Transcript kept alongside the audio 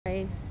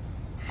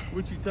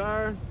What, you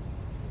tired?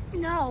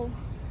 No.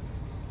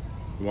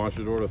 You want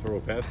Shador to throw a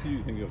pass to you?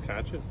 You think you'll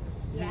catch it?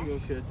 Yes. You go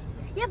catch it.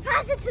 Yeah,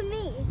 pass it to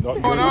me. What's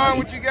going on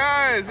with you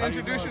guys?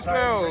 Introduce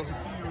yourselves.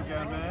 Nice to see you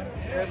again, man.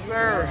 Yes,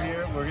 sir.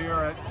 We're here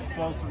at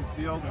Folsom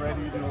Field,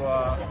 ready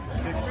to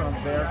kick some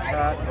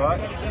Bearcat butt.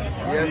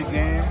 Yes. Big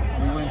game.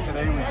 We win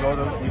today.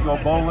 We go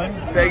bowling.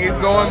 Vegas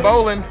going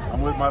bowling.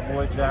 I'm with my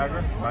boy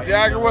Jagger.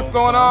 Jagger, what's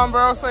going on,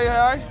 bro? Say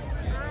hi.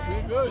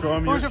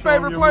 Who's your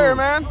favorite player,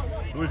 man?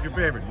 Who's your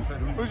favorite? You said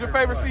Who's your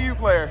favorite CU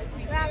player?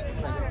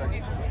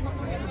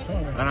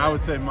 And I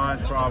would say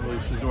mine's probably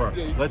Shador.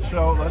 Let's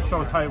show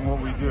Titan what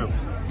we do.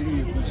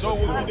 So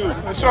what we do?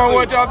 Let's show them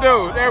what y'all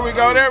do. There we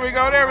go, there we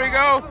go, there we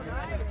go.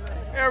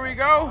 There we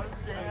go.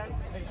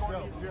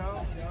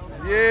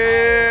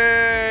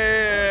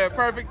 Yeah,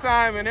 perfect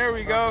timing. There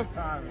we go.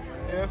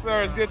 Yes,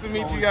 sir. It's good to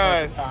meet you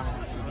guys.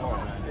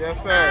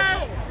 Yes,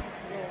 sir.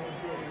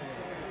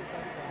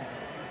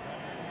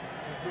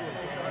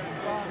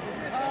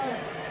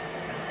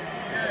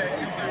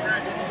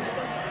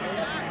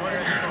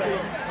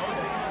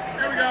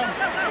 There we go.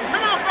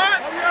 Come on, bud.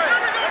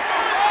 There we go.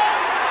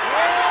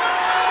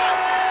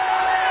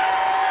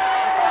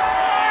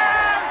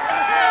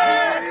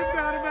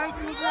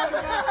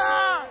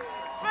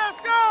 Let's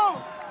go!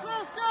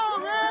 Let's go,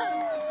 man!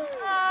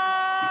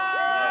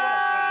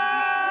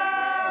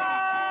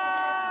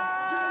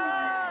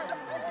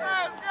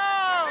 Let's go!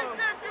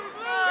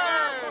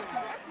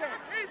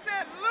 He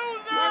said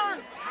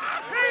losers!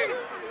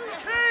 Peace!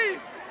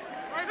 Peace!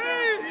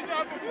 Peace!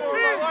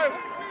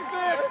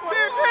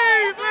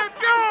 Peace! Let's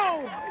go!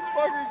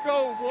 Fucking go,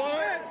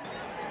 boy.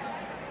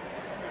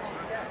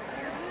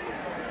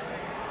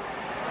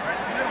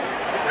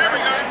 There we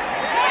go.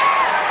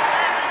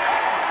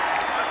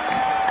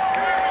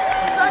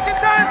 Second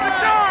time's the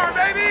charm,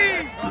 baby!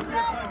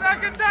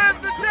 Second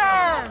time's the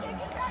charm!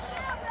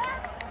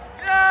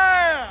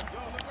 Yeah!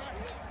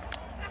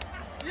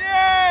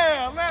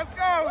 Yeah! Let's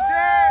go,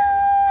 Jack!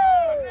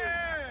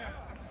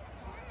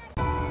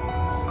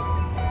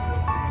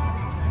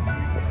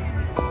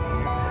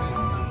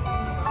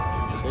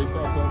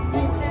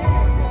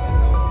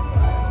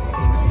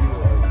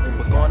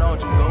 What's going on,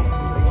 Jugo?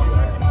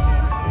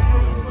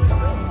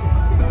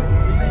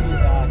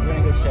 We're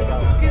gonna go check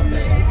out. Hey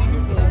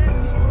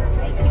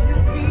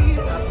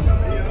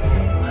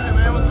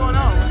man, what's going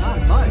on? Not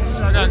much.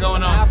 What I got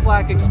going on?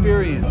 Aflac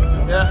experience.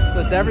 Yeah. So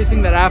it's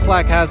everything that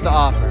Aflac has to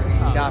offer.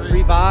 You got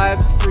free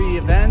vibes, free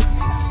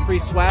events, free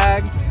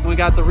swag, and we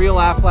got the real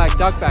Aflac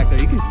duck back there.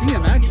 You can see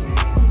him actually.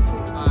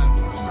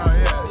 Oh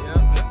yeah,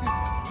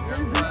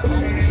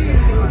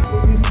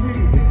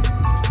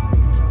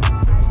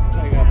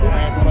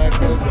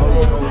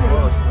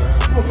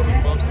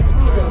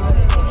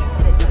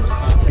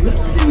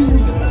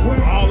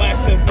 All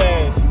access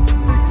badge.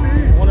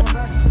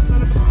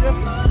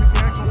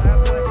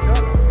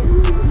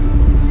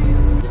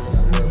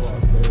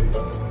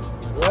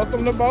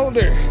 Welcome to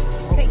Boulder.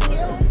 Thank you.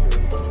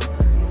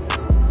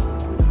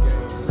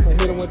 I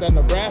hit him with that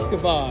Nebraska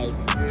vibe.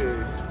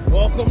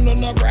 Welcome to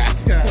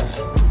Nebraska.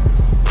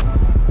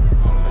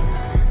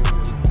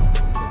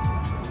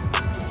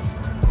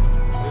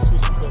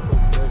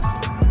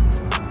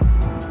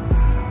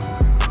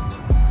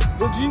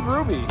 The Jeep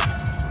Ruby.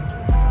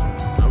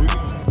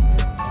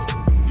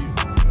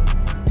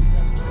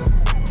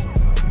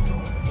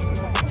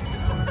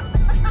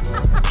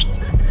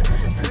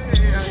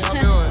 Hey, how y'all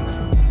doing?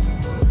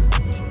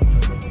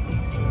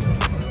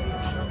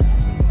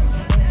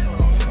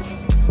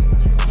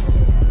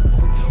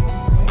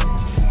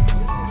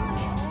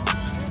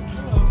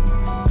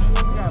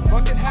 We got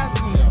bucket hats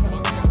in there.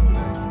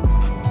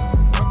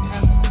 Bucket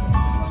hats.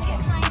 Get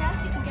signed up,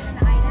 you can get an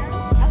item.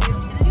 Oh, you're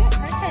gonna do it?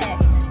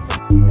 Perfect.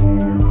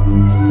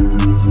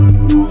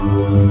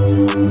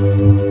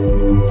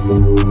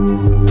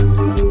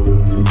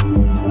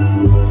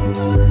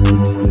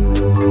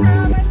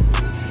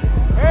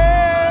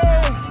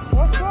 Hey,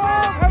 what's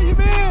up? How you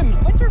been?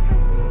 What's your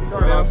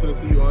Shout out to the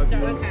CU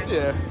Aunties. Okay.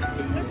 Yeah.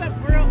 What's up?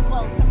 We're,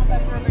 well, some of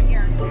us are over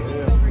here. He's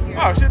over here.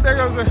 Oh shit, there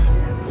goes the.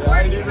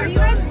 Are you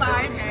guys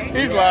live?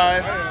 He's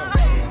live.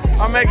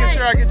 I'm making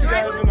sure I get you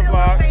guys in the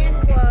vlog. Fan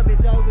club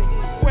is over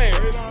here.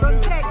 Where? From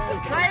Texas.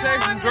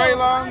 Texas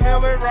Draylon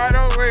Miller right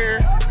over here.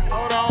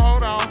 Hold on,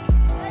 hold on.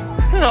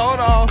 Hold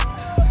on.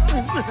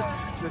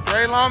 The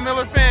Draylon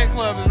Miller fan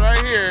club is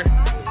right here.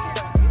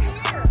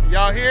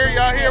 Y'all here?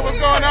 Y'all here? What's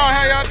going on?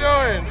 How y'all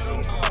doing?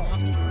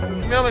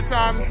 It's Miller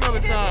time. It's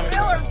Miller time.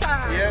 Miller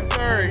time. Yes,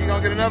 sir. You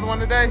gonna get another one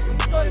today?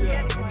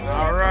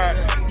 All right.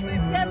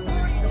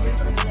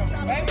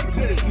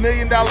 $1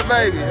 million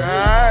baby. All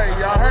right.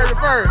 Y'all heard it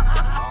first.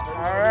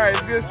 All right.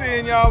 It's good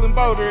seeing y'all in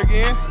Boulder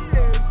again.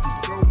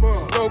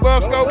 Go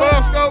Buffs, go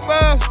Buffs, go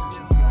Buffs.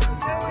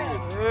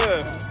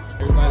 Yeah.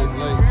 Everybody's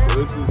late. So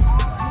this is.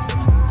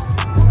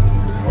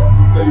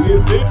 So you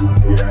get it?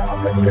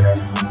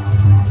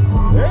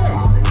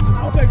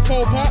 Yeah. I'll take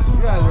cold pop.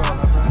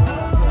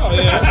 Oh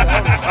yeah.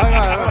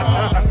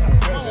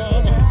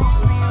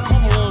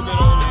 I'm a little bit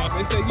on that.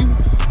 They say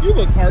you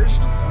look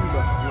parched.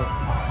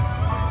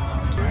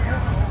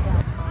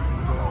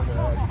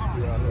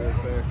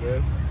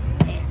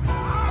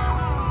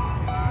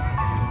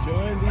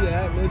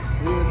 is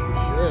here for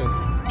sure.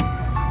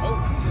 Oh,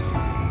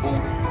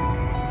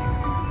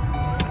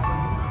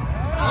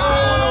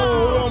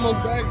 we almost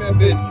bagged that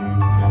bitch.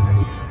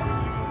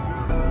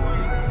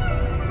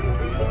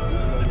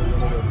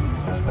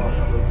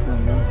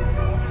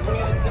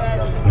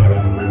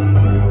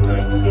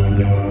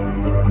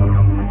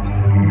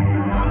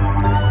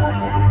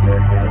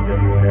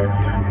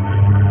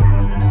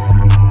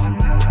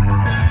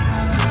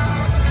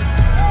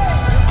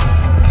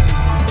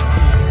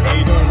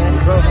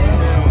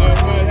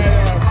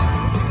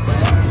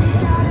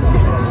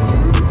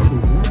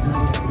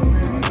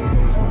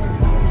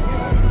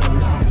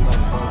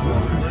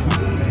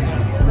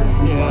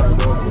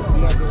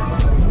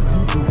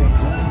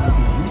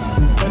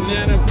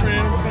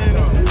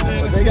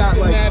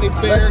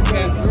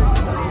 BEARCATS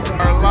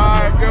are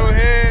live. Go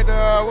ahead.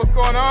 What's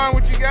going on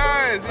with you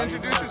guys?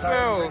 Introduce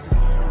yourselves.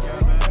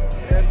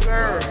 Yes,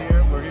 sir.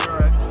 We're here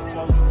at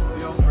Explosive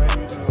Field,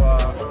 ready to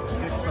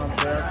kick some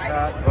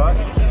BEARCAT butt.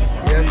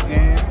 Yes.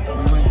 Game.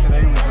 We win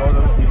today.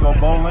 We go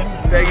bowling.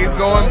 Vegas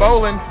going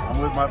bowling.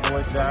 I'm with my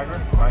boy Jagger.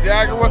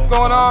 Jagger, what's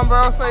going on,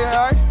 bro? Say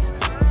hi.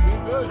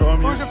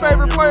 Who's your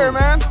favorite player,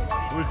 man?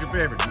 Who's your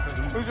favorite?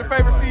 Who's your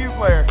favorite CU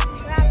player?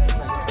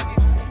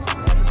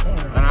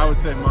 And I would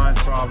say mine's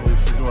probably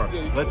Shador.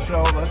 Let's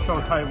show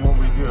Titan what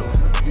we do.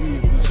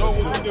 Show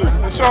what we do.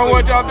 Let's show them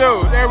what y'all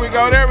do. There we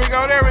go, there we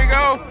go, there we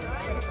go.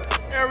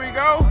 There we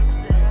go.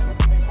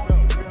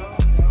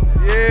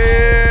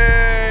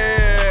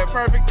 Yeah,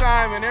 perfect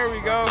timing. There we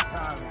go.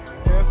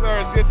 Yes, sir.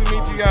 It's good to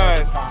meet you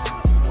guys.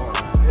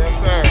 Yes,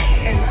 sir.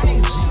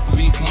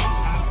 We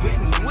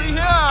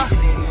here.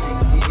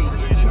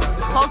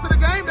 It's close to the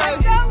game day.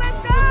 It's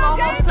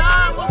almost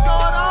time. What's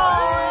going on?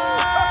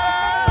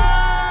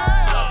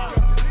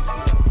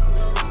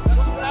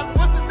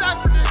 What's the sack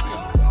prediction?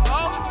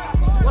 Oh,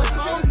 what's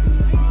the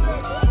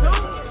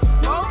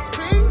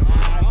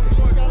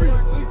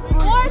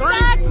 4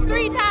 sacks,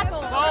 3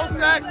 tackles. 4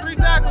 sacks, 3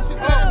 tackles. She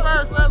said it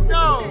first. Let's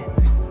go.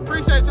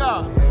 Appreciate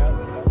y'all.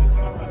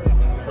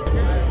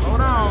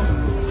 Hold on.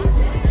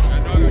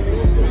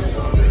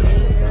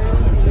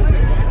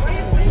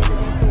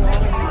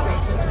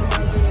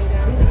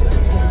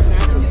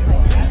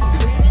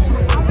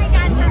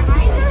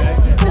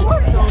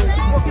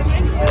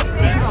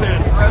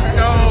 Let's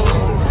go.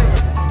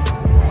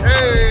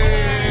 Hey,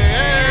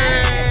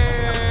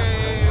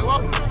 hey.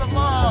 Welcome to the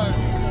vlog.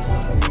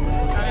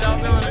 How y'all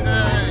doing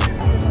today?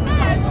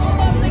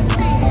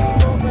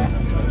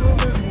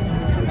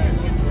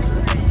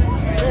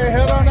 Hey,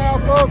 head on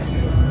out, folks.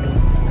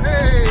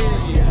 Hey.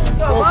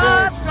 Go,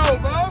 Bubs. Go,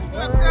 Bubs.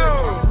 Let's go.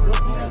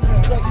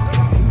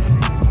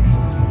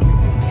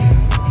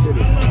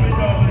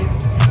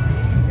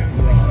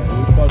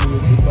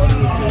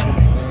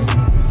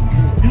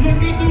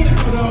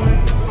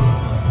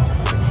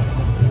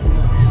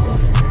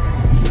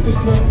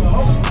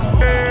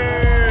 Hey.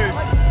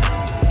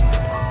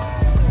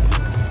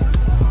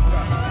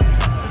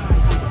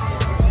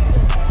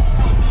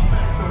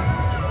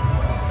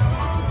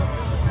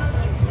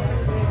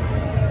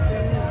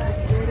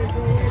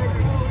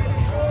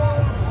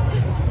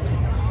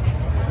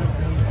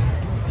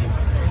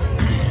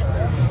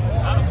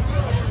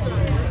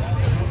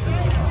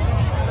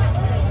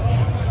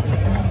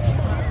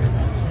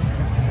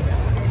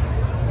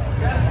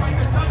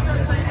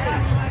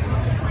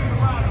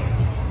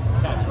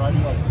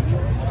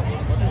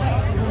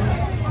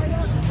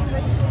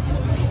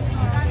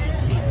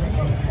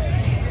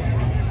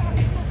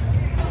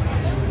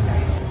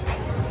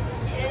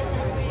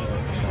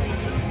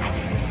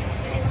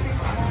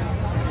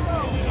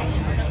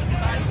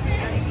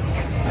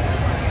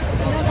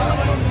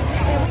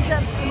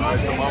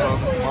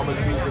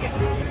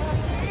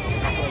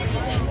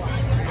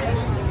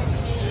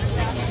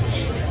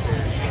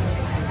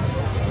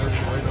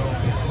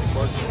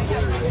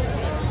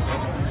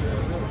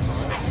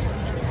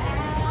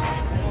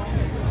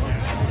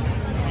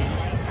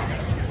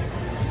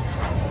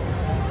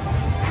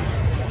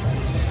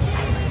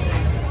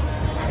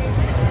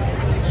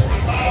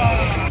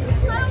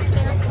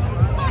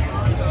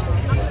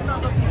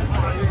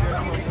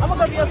 I'm gonna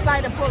go to your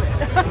side and pull it.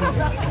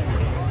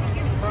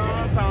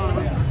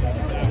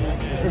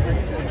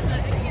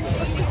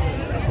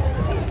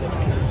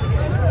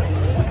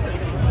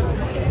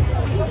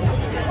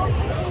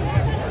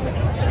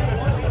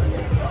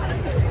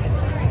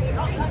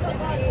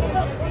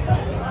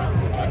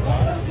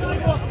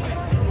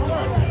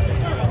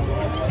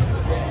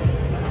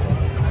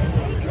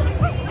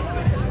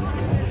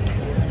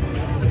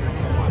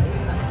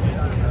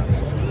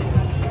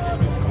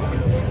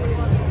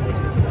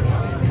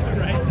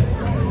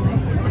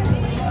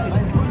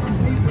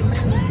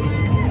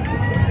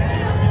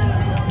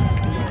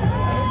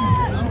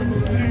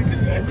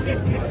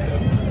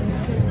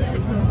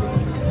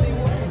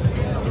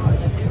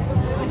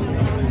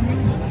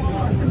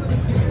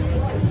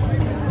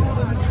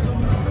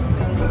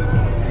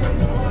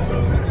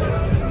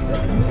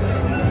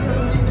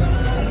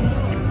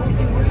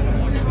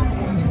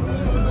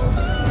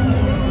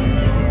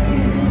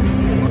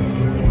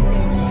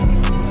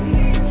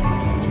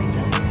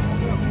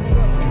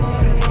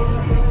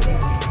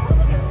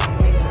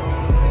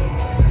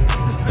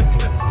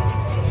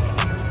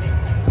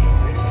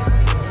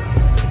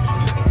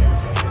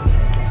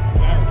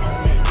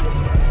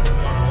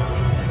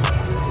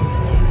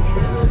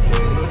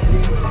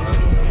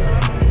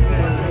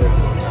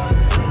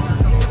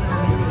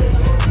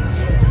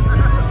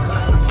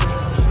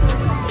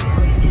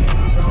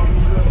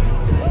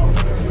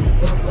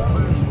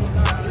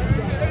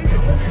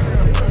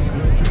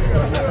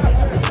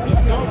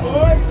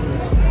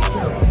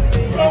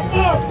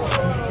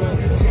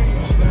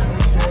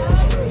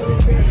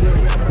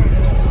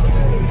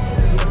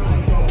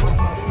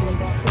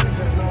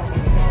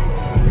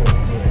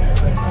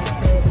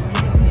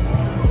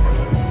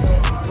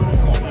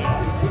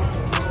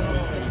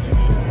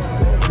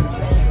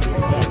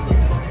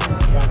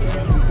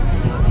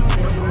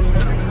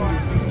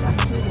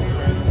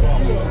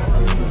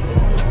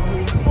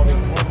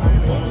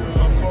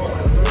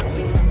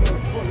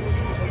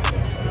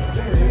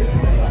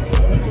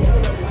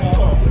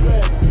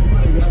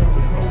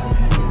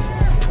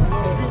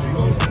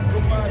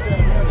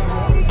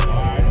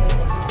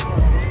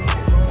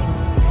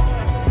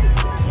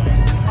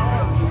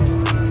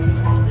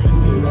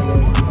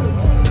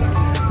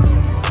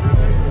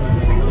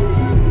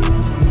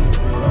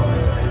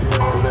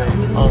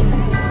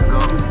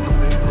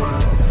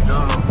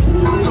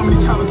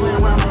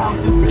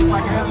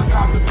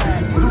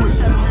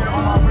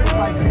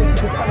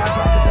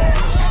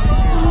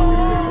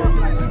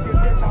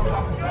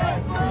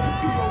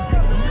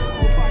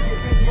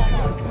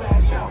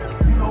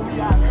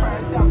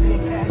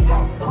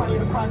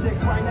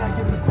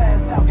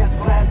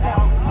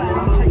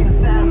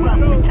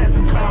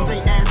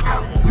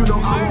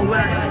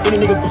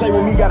 Any nigga play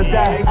with me gotta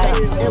die.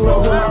 And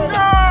love them.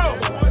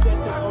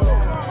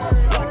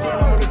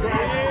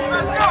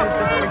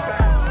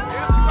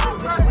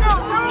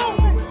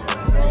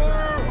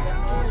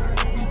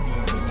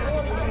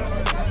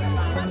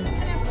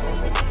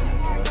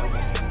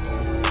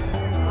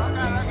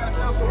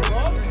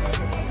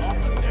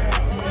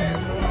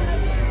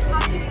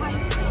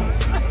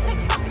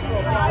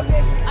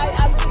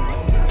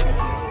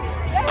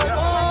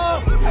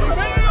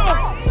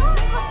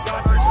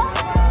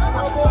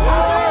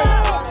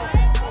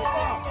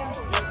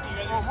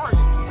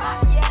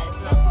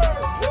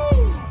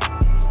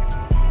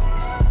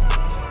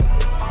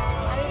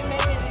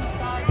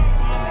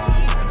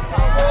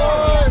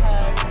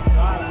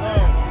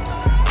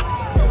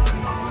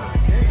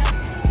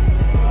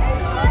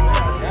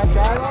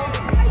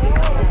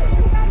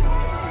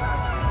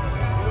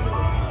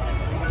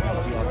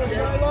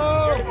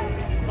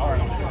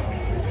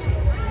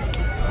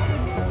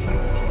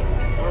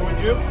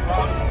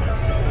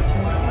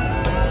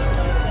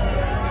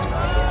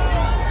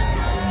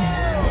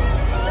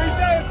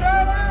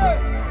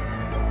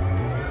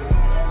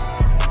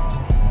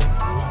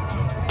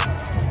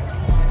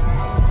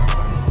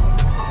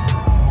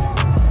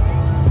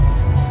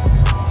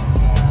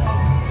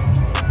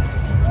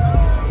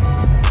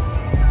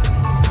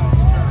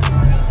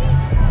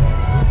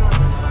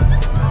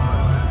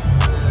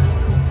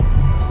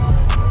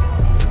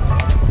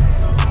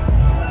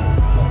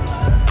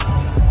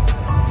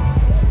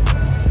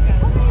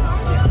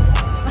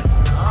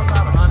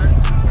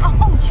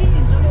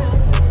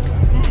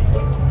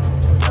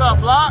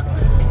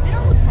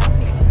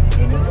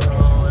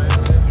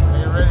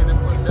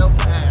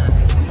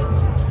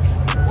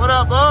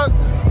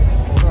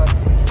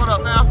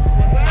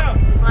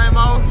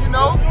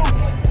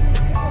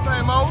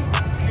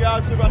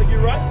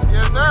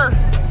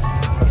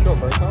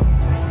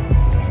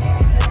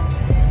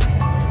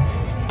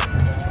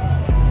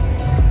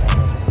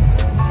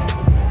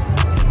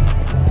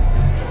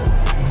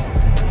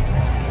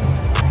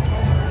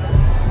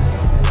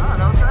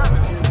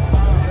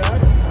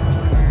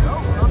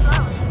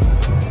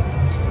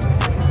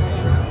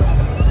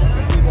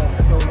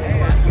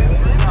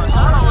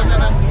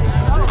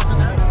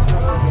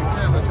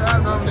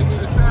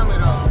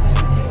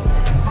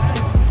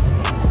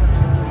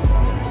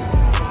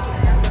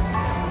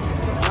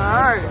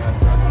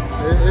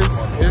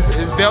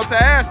 It's belt to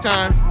ass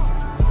time.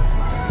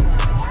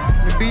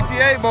 The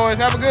BTA boys,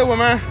 have a good one,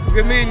 man.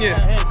 Good meeting you.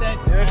 Hey,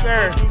 thanks. Yes,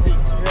 sir.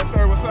 Yes,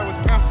 sir. What's up with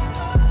you, man?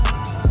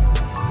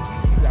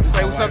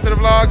 Say what's up to the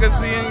vlog. Good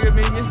seeing you. Good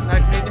meeting you.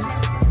 Nice meeting you.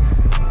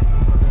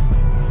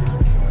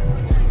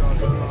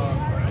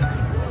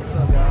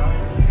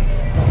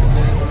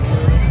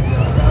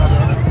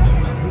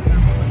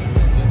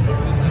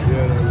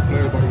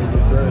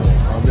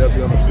 They'll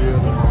be on the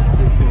field in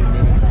 15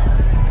 minutes.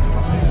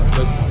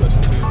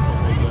 Special teams.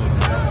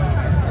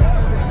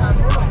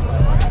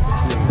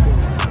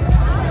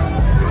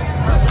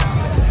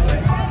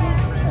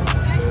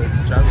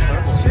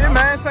 Shit,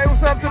 man. Say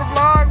what's up to the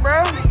vlog,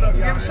 bro.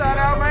 Give a shout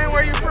out, man.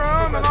 Where you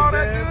from and all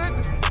that good.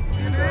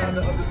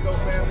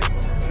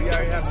 We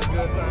already having a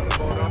good time to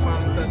boat off on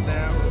the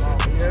touchdown.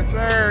 Yes,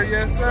 sir.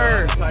 Yes,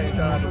 sir. Tight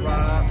shout out to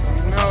Rob.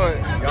 You know it.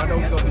 Y'all know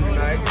we gonna do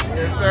tonight.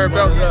 Yes, sir.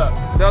 Belt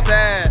to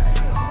ass.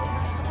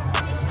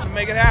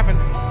 Make it happen.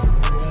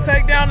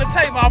 Take down the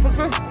tape,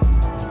 officer.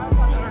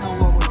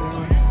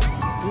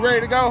 You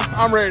ready to go?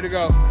 I'm ready to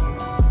go.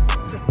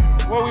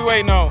 What we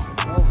waiting on?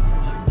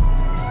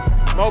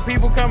 More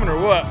people coming or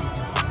what?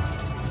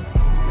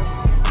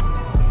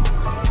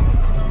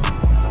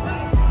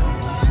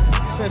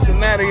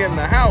 Cincinnati in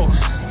the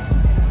house.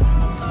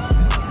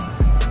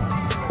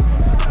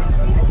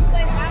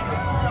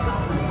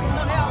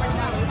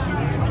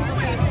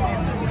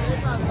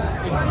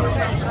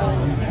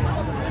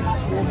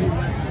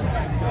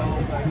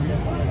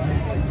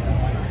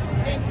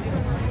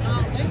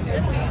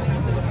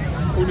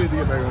 Who needs to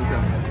get back on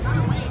camera?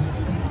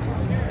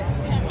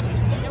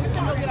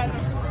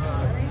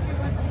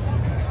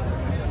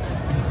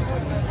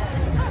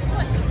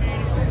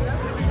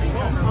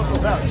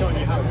 About showing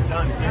you how it's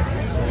done.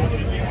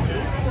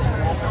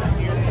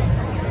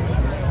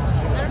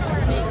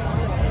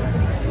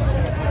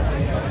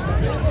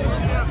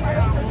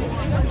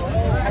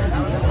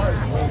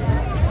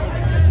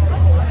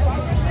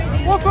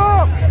 What's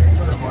up?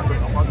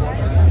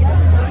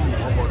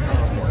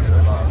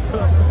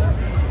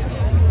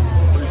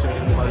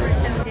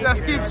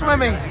 Just keep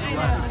swimming.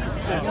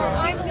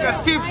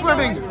 Just keep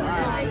swimming.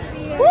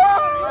 Woo!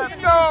 Let's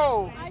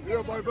go.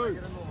 Yeah, baby.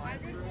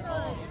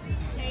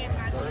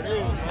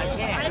 I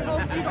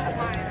hope you don't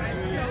mind.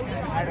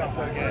 That's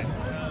okay.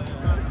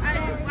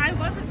 I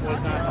wasn't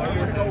talking.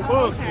 Let's go,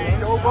 Bucks. Let's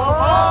go,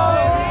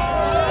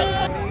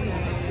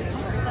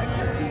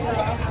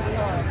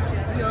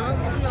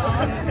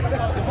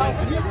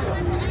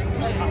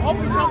 I hope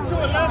you come to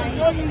Atlanta,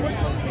 Georgia.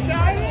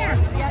 Yeah, right here.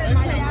 Yes,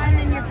 my dad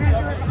and your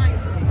parents are behind me.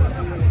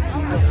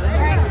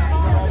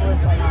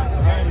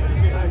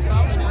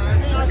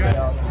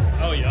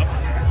 Oh, yeah.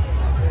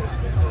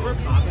 We're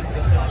popping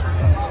this up.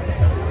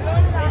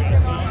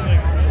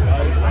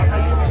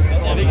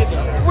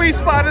 We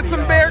spotted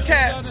some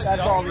BEARCATS.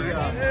 That's all we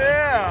got.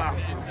 Yeah.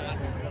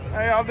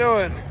 How y'all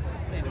doing?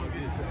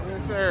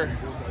 Yes, sir.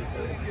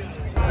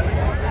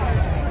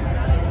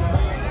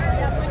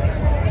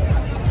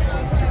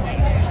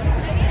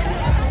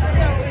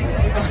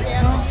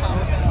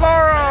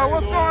 Laura,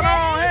 what's going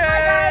on?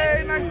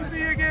 Hey, nice to see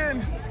you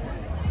again.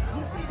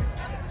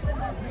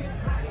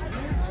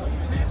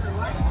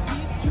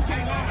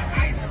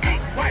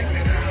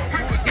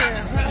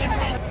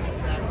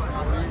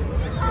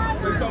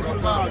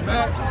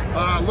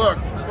 Look,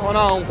 What's going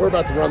on? we're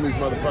about to run these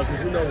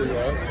motherfuckers. You know we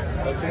are.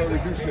 That's the way we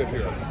do shit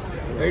here.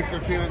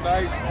 8:15 at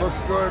night, looks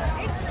good,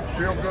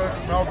 feel good,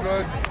 smell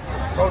good.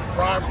 Coach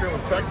Prime feeling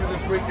sexy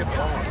this week. It's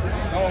on.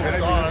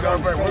 It's on. And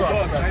everybody, we're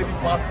going to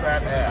bust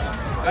that ass.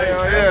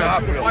 Hell yeah.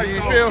 How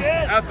you feel?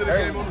 After the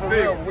game, for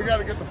real, we got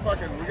to get the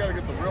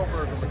real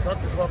version, the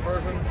country club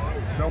version.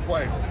 No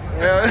place.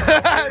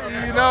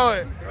 Yeah, you know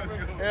it.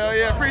 Hell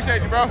yeah,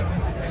 appreciate you, bro.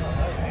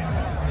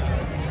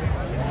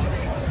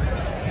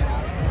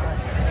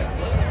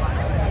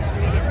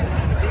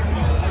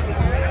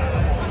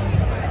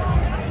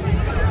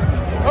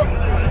 Oh,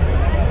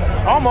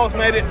 almost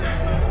made it.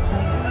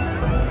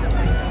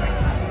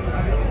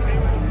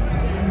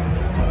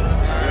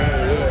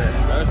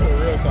 That's the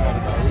real side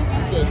of it.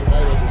 We catch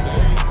right over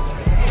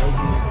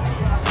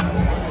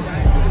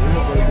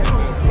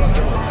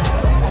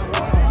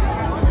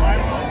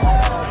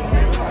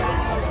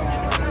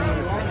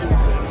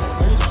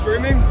Are you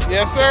streaming?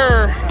 Yes,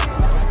 sir.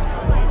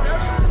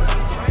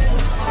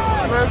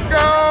 Let's go.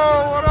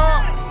 What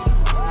up?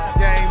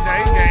 Game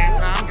day, game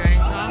time,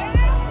 game time,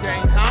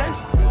 game time.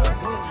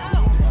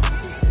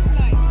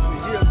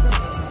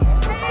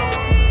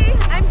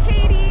 I'm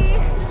Katie.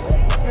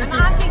 This I'm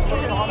is Auntie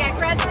Katie. I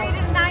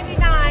graduated in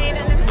 '99, and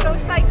I'm so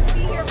psyched to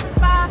be here for the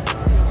Buffs.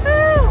 Woo!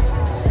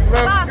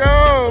 let's Buffs. go.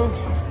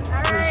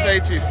 All right.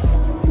 Appreciate you.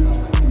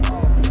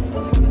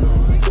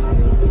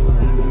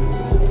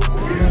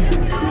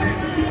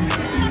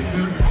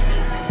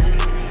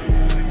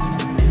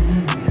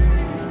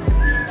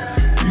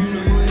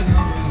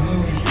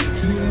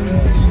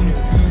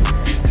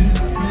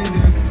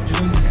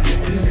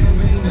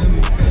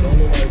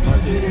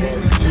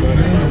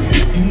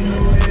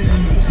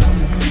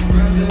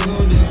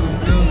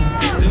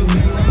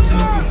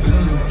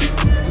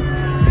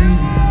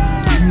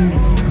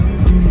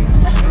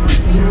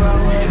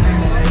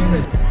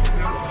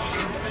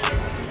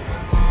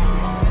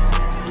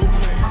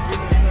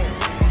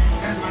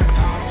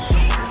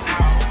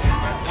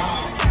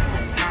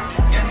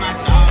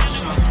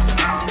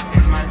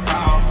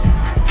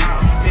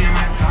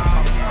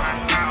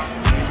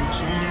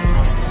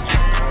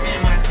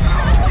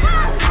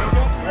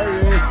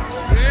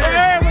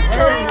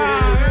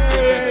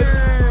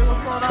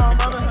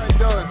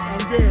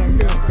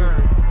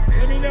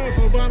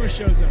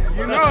 Shows up.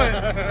 You know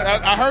it.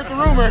 I heard the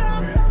rumor.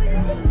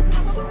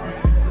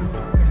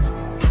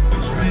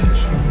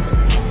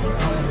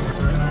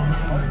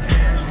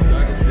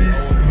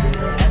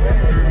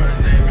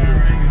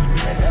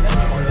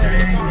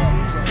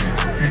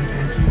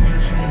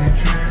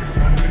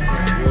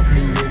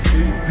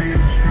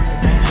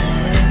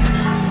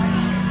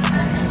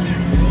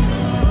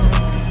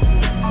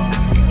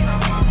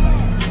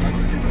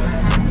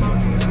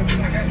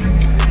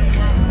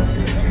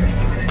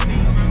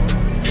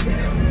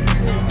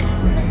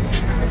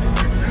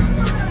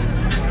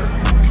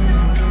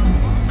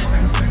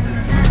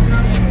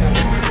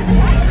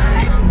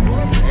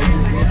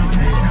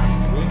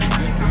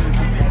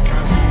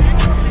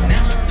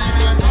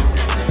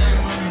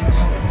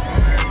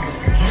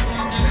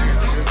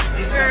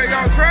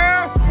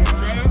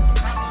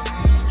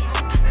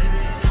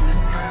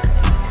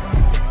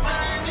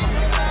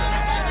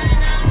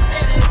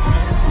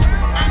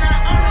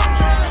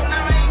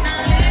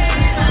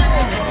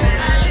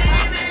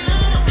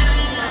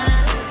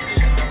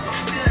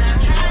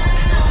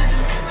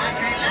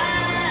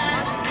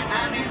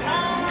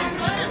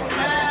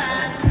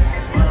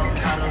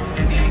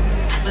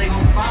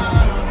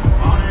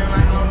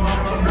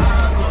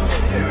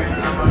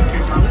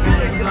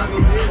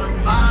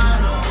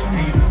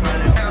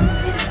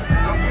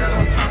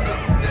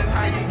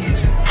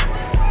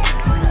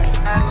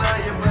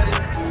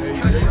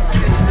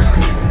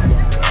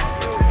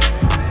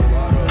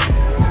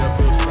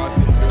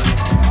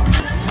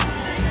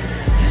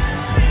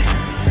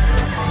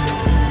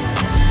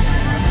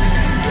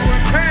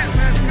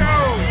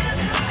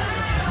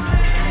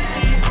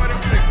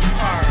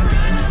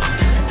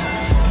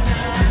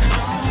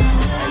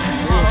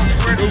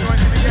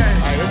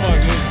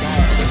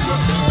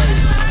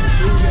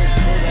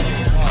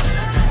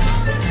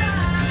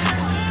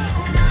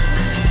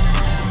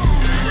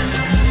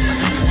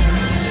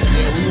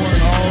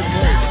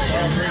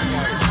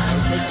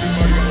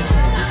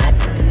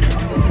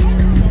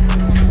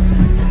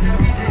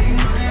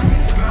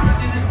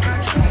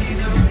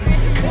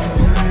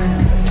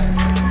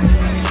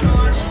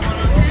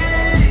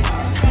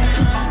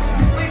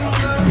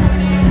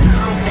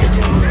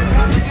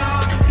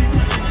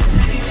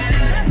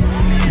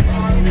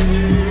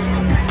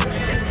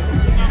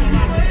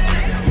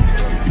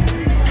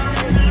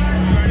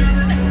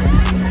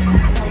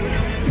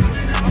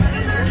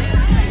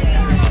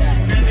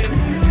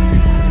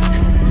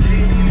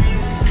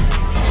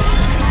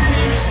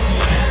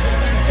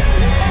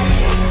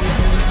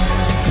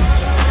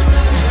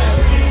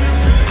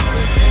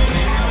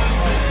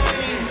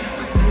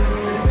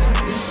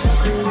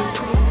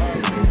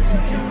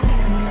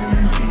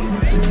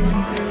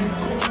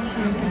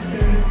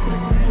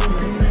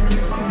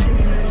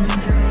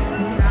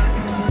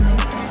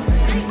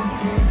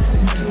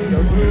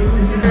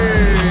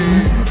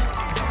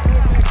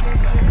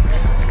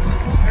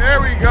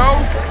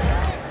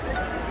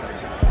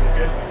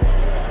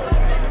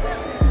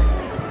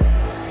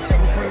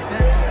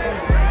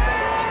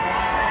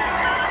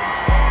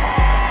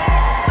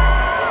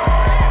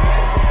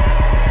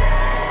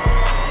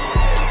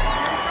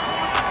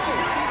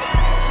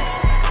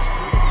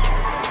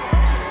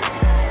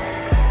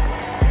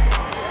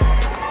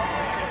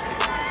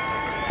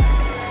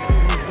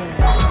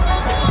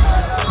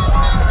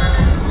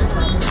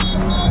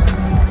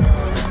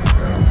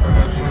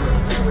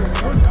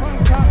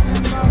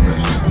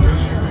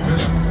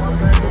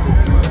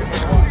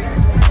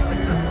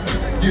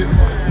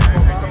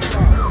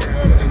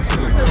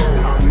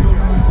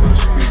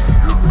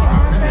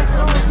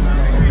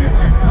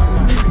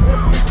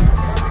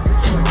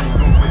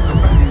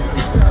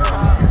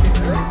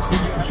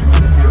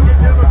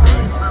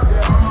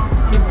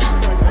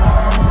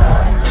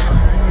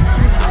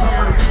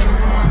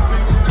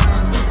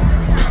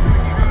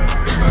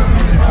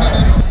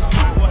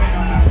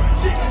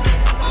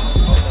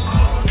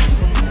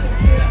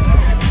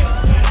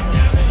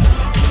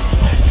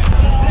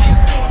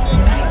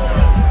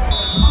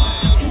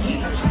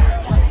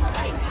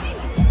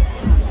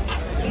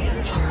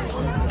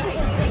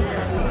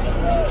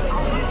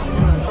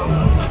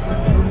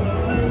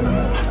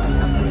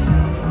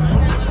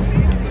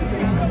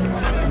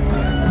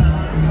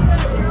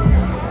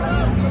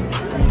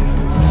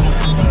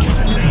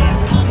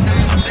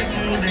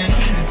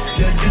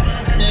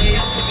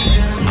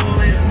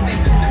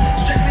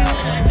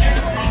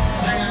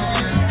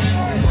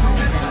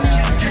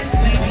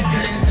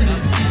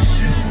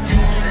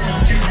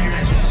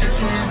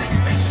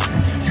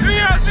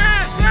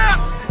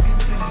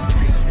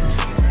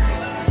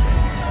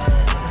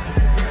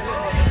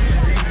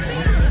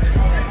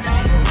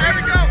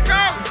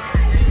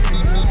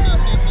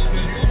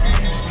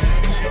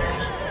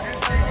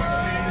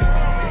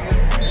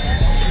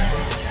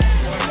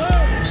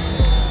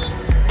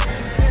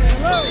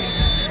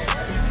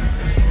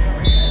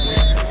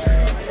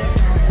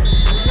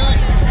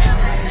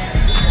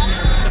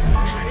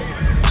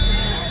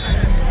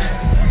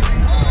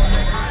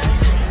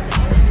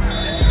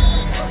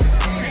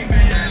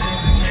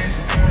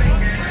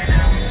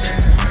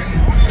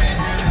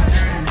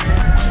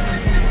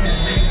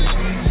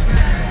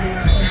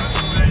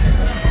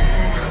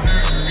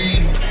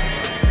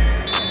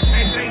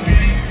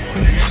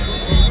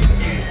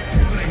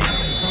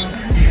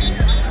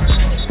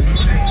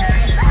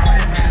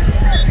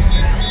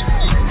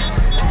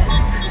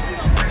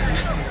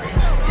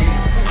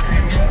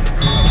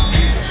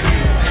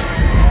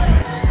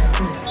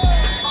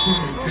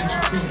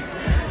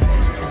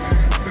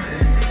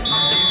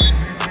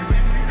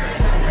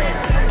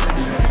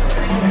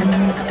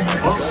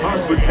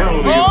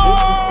 hospitality. Oh,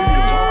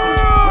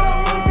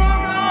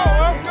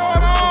 what's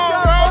going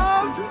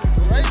on, bro?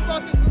 Ray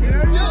fucking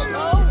good,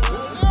 bro.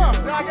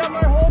 Yeah. I got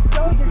my whole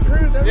skeleton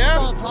crew. They're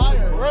all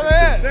tired. Where they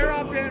at? They're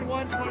up in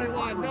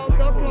 121. They'll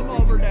come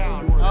over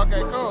down.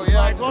 Okay, cool. Yeah.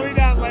 Like, we'll be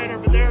down later,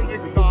 but they're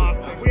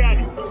exhausted. We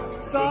had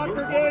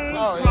soccer games,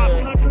 cross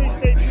country,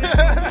 state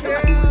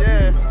championship.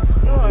 Yeah.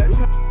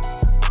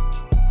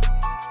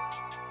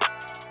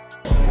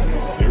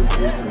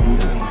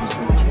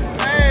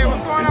 Hey,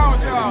 what's going on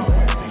with y'all?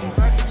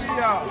 Nice to see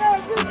y'all.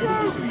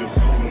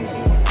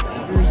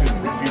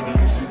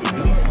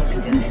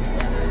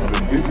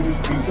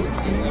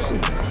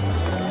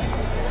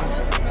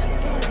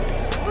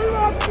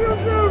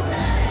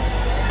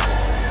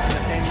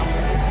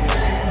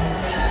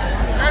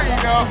 There you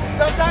go.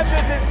 Sometimes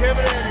it's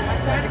intimidating. I'm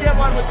trying to get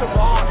one with the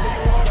box.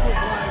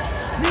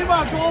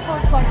 Meanwhile,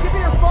 Goldberg's like, give me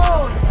your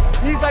phone.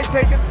 He's like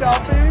taking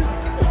selfies.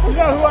 You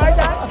know who I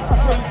got?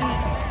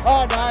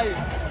 Oh, nice.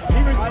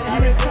 He was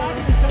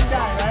talking to some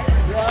guy, right?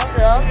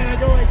 Yeah. And I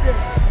go like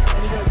this.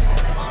 And he goes,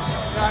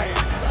 Nice.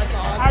 That's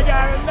awesome. I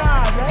got a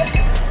nod, right?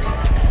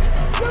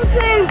 Go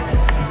shoot!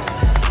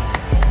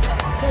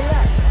 Take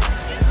that.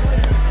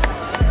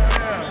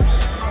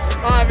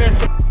 Oh, I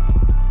missed it.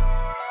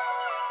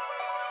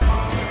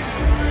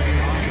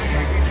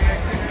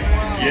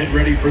 Get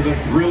ready for the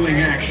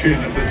thrilling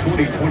action of the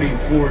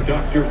 2024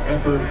 Dr.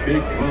 Pepper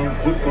Big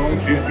 12 Football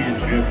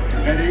Championship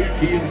at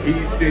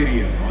AT&T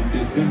Stadium on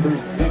December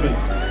 7th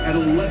at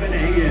 11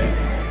 a.m.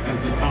 as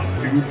the top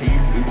two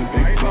teams in the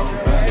Big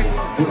 12 battle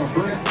for a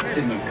berth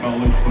in the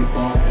college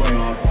football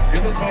playoff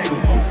and the title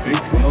of Big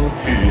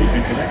 12 champion.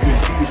 To connect with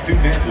CU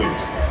student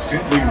athletes,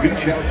 simply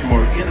reach out to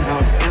our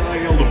in-house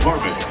NIL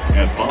department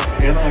at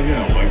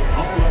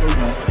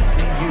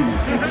bossnil@colorado.edu.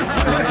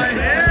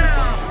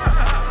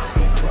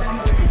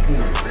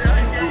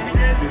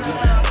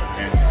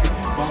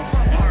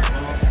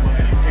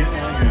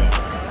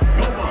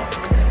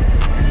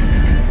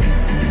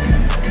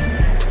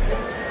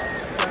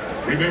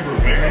 Remember,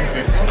 fans,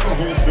 that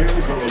alcohol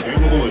sales are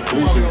available at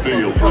Wilson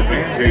Field for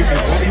fans aged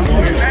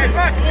 21 and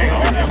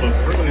become a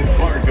permanent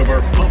part of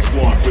our Pucks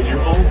Walk with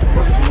your own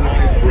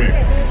personalized drink.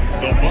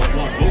 The Pucks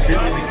Walk, located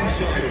on the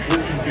east side of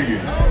Wilson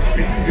Field,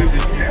 stands as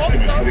a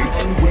testament to the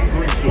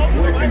unwavering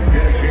support and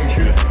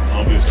dedication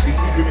of the CU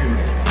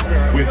community.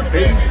 With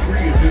phase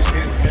 3 of this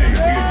campaign,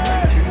 we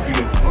invite you to be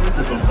a part of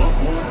the Pucks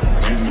Walk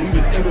and leave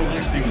an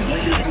everlasting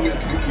legacy at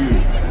CU.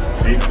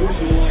 A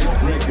personalized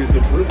drink is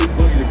the perfect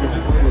way to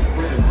commemorate a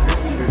friend,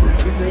 family member,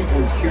 teammate,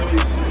 or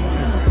cherished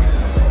member.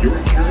 Your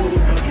charitable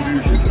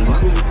contribution will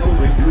not only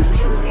elevate your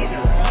share of your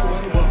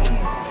Colorado Buffalo.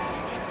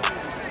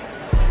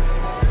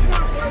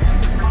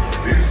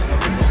 This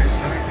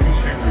side-by-side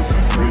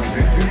comparison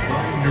presented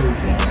by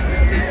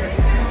NerdWallet.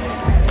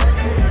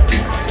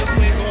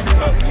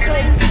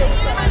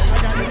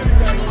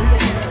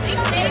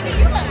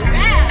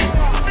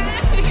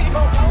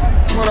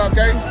 What up,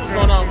 Kate? What's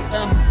going on,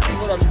 fam?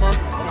 What up, Smart?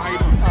 How you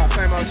doing?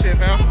 Same old shit,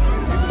 fam.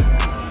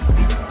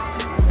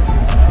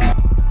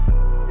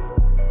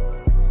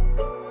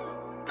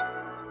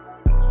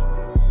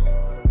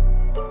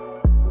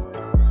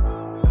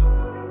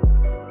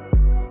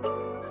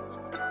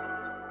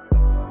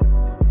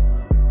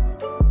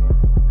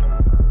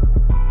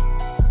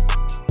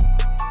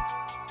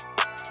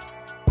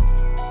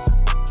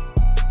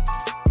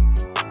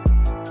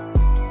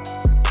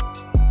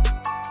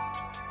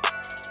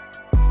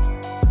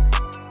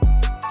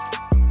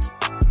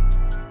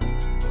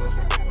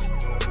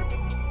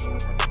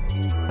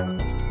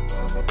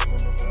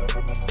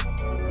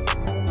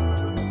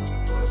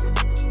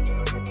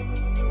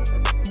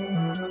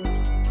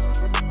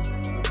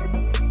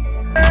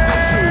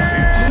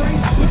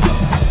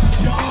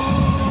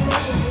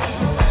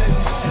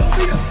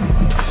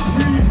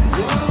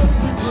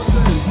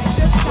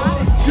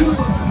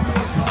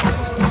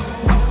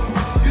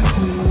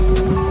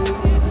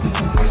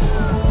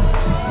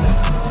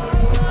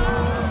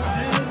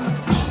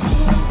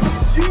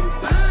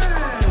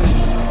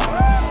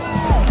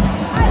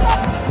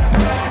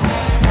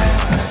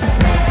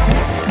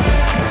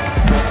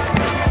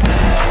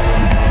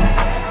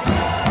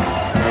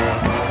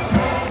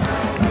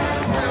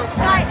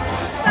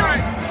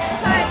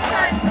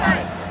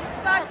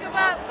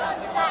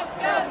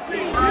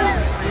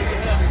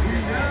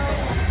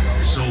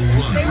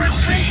 They were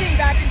sprinting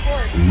back and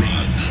forth.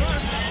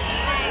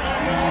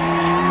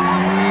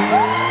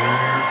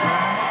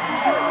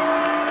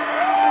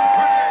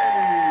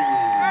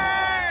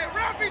 Hey,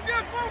 Ruffy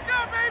just woke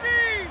up,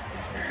 baby!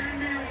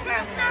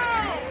 Let's go!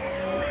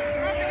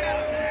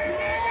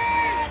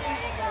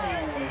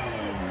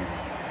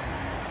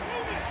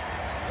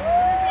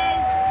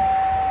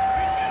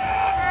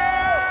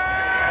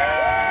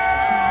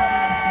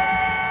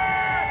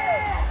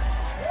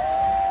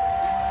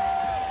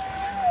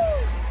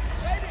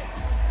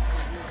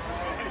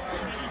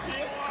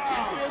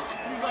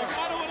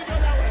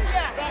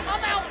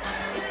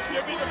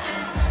 Give me the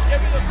food.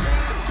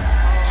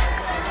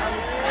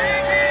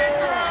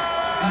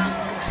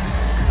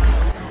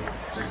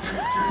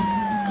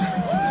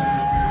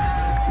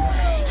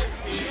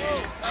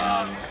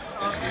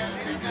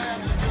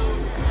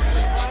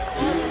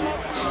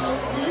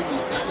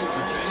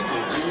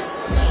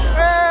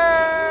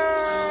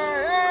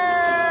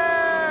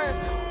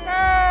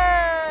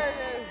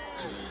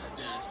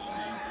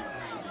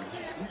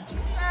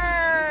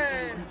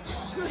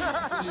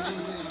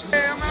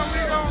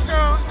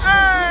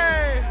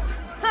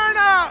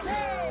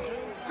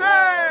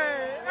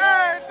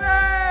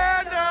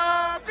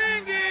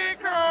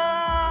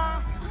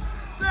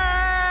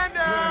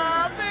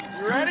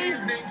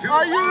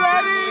 Are you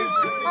ready?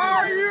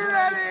 Are you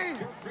ready?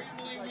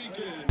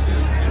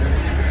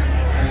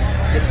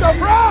 Let's go,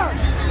 Brian!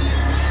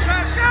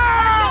 Let's go!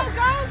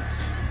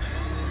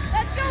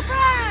 Let's go,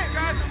 Brian! You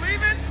guys are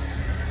leaving?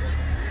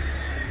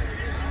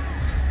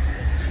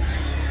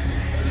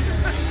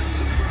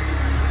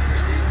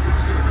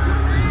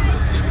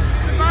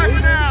 Goodbye for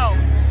now.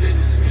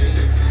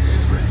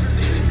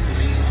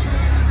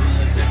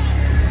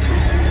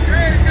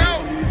 Ready to go.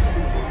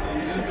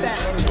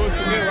 Goes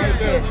to me right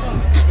there.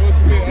 Goes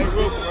to me. Hey,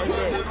 Wilson, right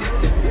there.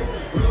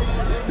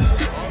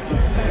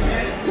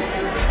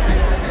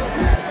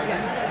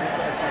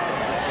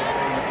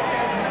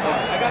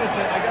 I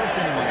gotta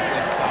send him like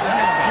stop.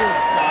 Let's go,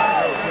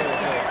 Bob!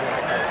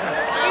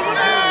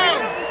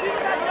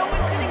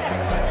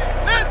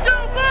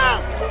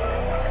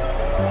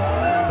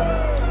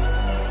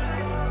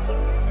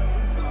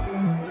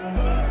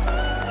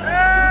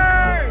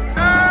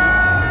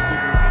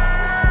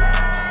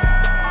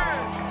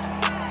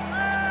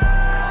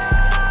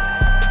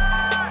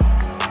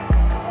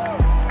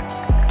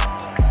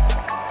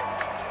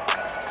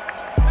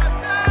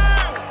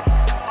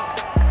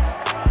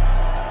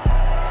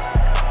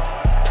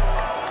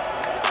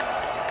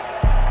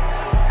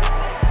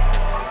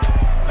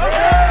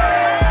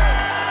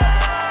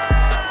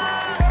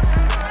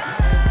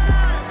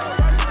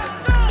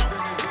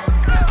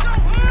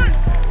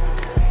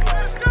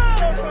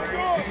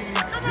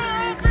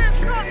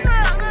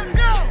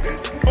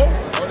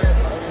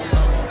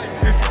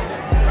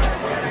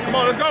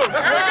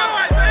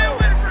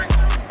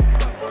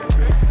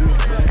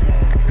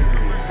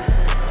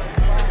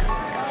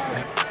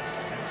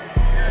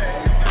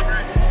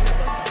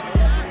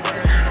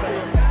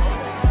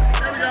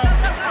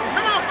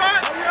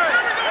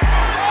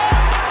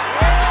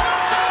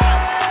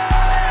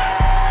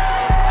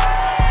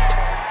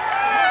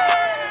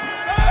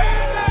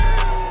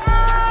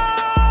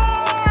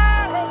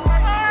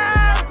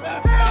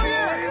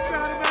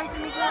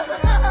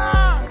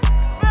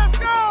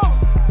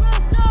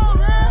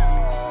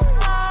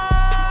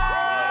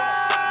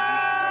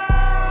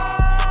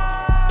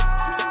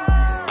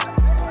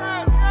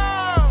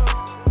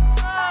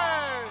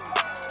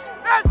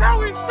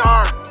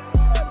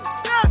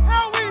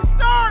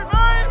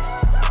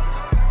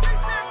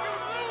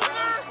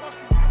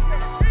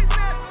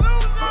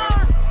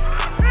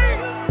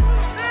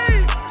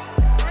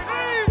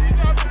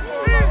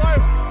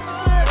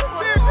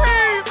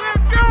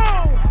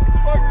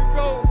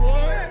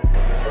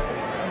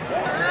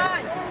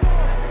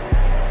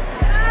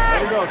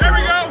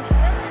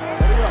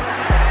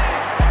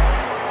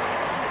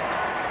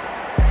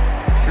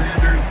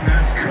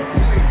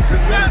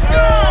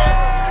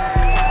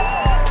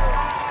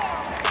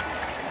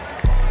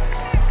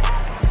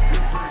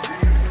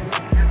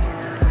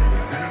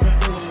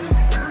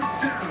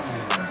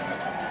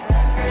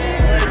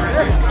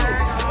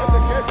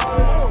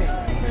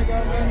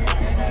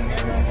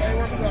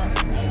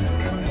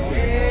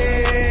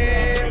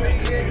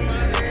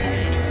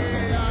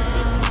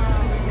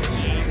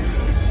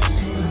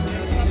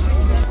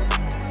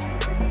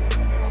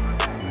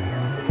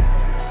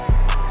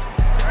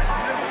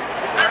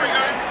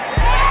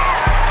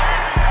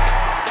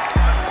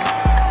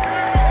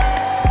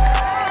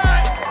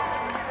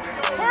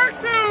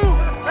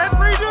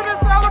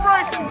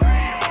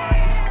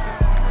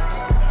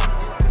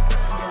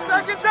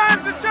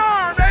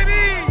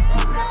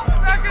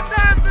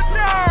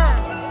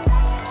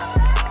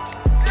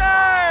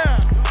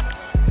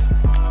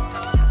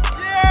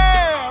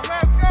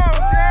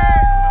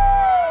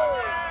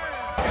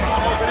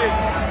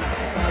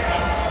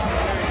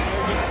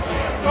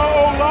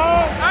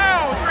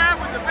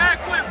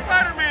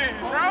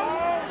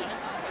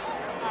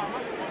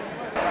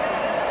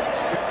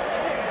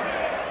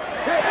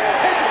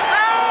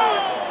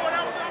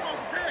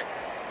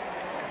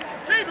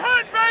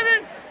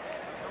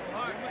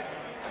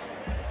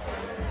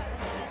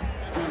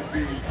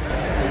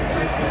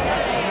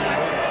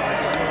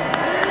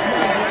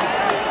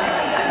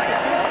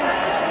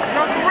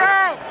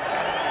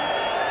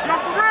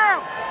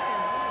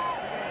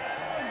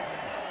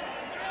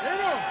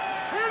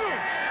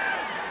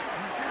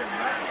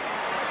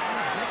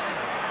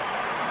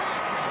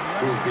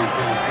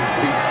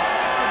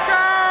 Let's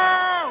go!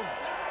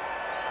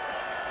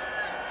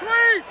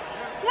 Sweep!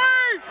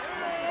 Sweep!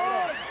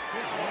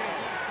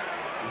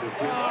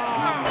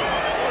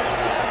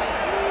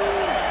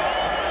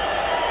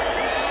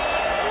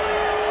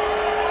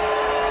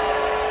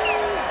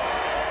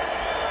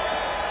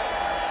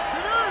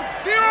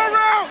 Zero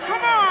route!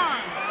 Come on!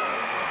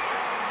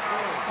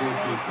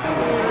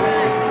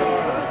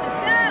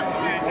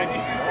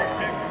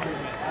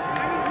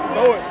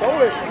 Throw it, throw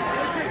it.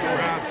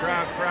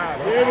 Trap.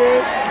 There it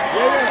is.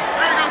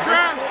 There you go,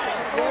 Trav.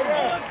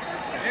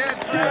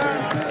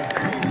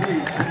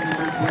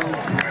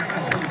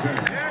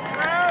 Yeah,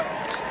 Trav.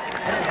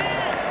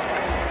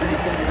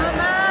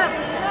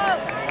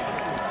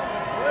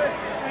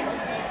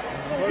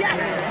 Yes.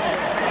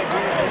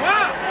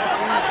 Wow.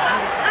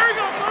 There you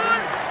go,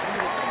 bud.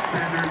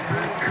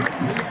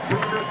 Complete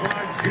quarter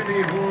 5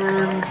 Jimmy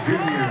Horn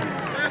Jr.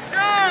 Let's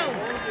go!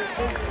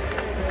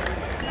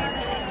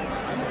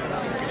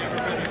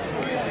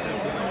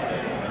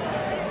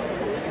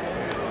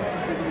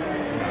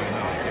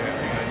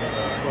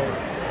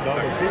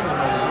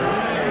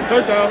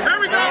 Touchdown. Here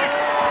we go!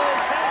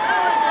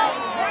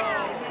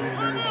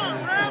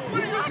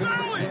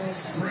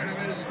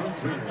 Travis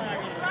Hunter.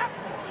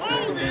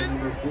 Holding!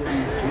 Number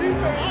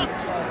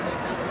 44.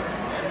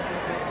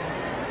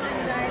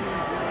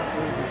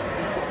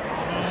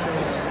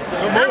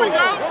 There we go!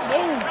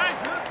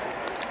 Nice.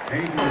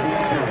 Hayden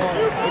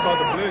What about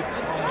the blitz?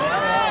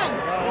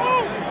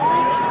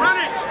 Run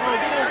it! Run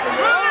it!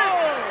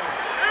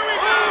 There we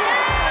go!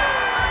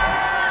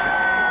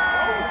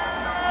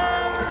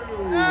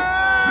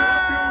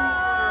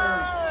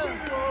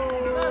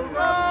 Let's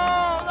go!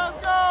 Let's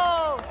go!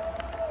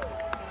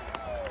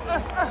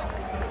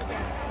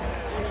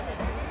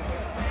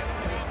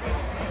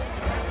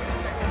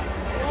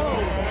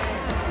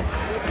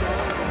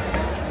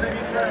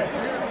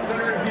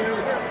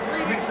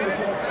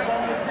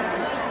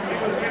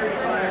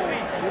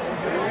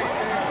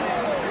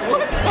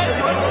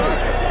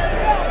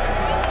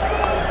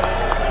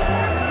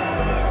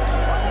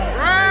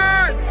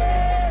 Run!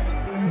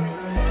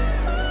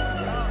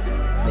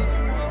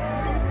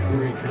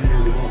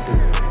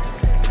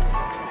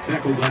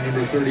 Tackled by number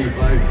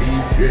 35,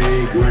 DJ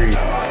Green.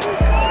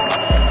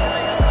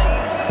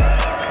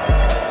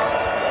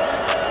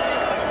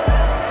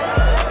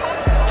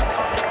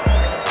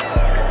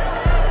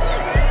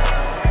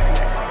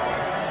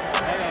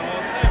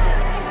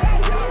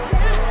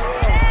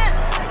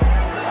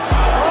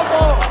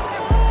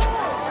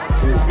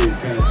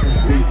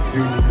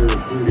 Number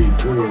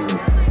 44,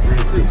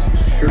 Francis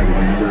Sherman.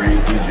 Number 8,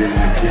 DJ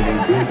McKinney.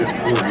 Good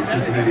for a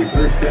Cincinnati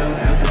first down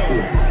at the 40.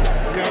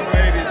 Young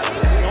lady.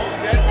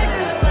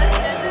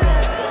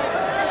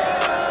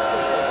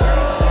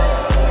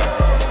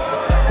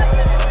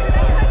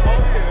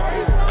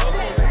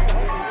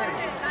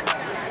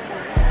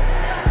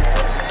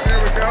 There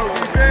we go.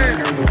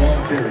 Defense. The ball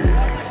carrier.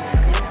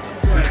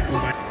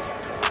 Tackled by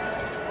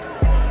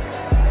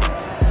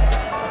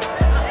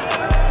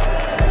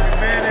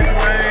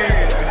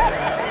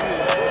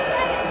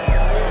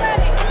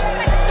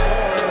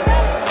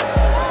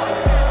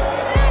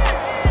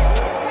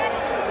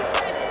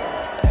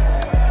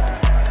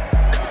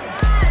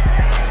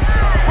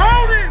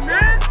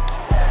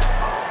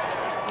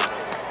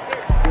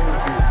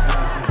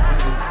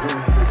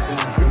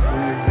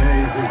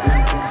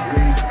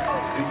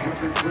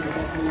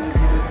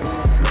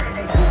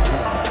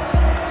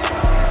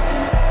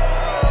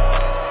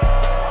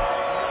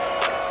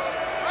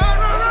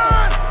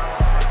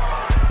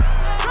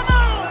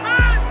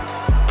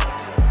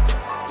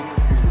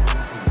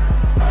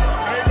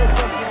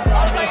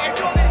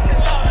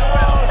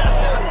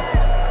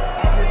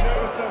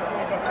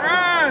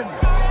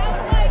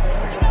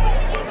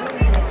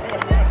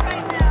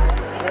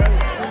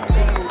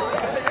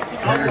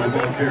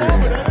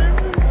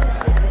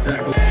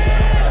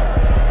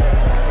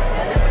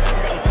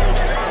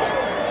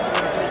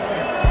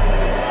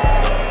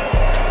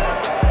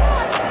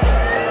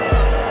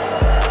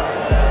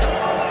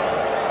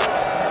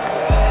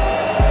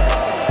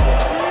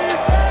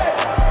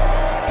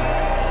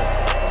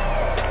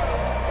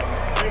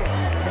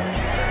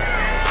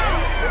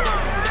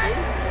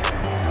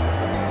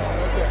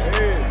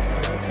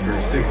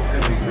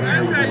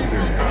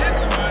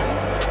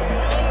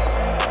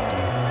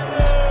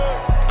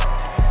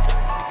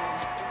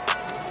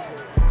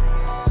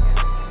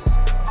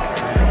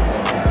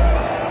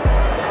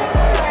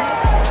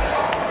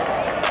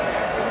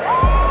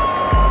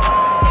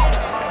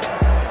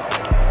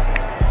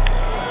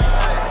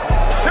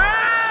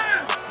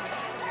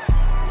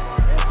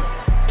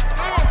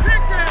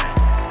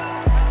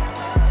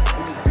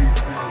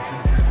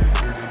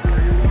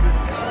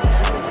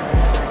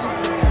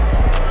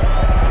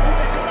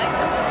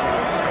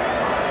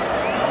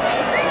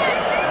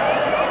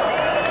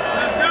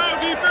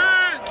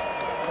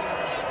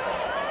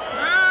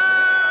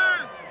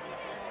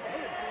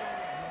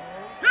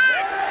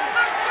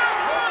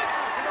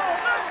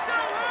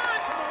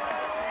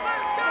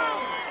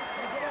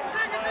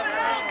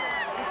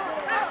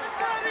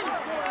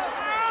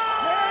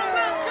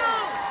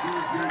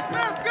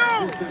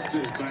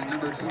intercepted by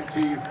number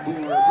 24,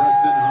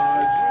 Preston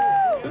Hodge.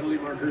 Penalty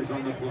markers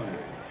on the play.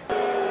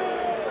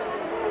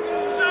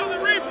 Show the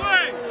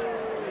replay!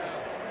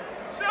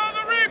 Show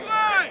the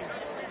replay!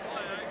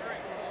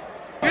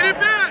 Get it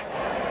back!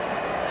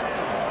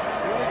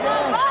 Let's go,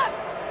 Bucks!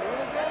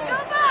 Let's go,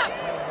 Bucks!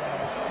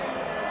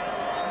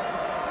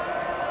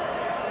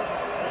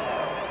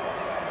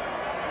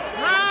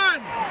 Run!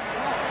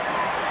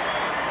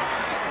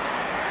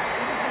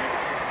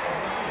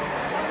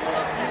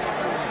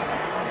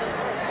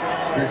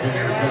 Catching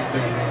our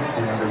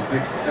touchdown, number 6,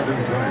 Evan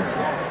Bryant.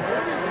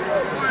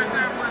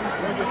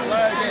 Where's the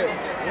flag at?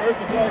 Where's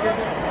the flag at?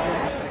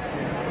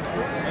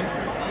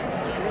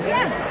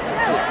 Yes!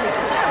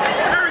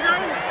 There we go!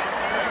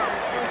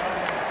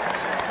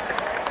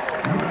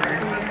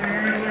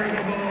 Miller,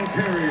 the ball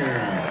carrier.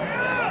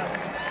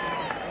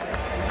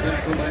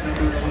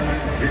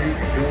 Jake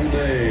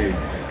Golday.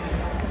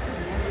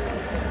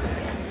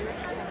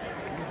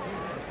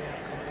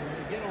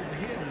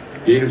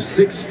 Gain of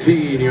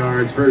 16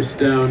 yards, first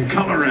down,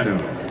 Colorado.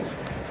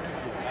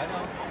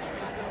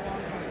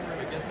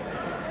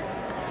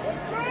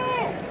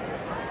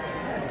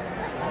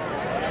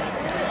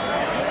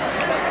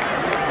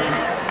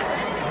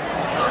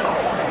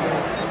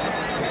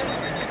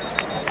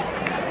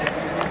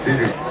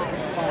 Sanders.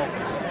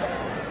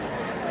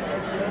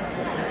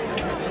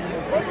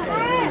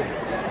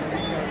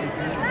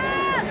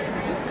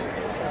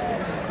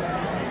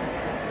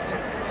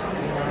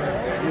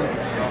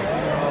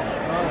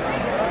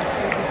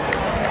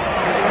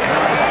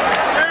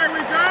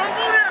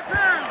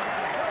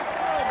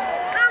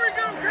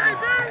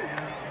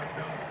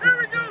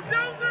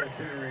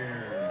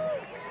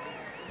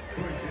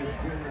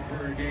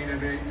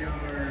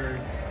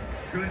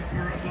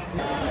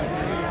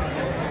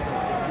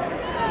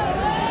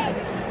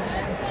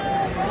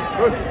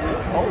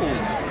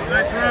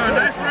 Nice run,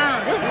 nice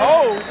run. Good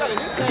hole. We gotta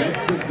hit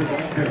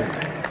that.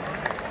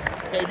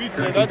 KB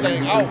cleared that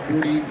thing out.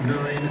 49,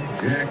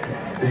 Jack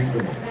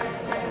Dingle.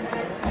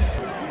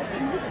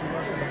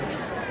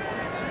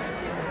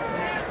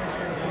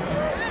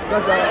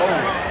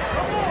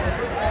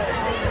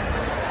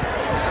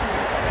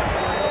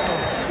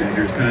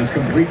 Sanders pass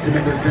complete to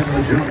number 10,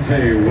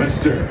 LaJonte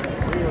Wester.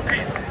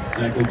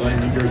 Tackled by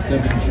number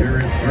 7,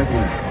 Jared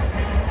Hartland.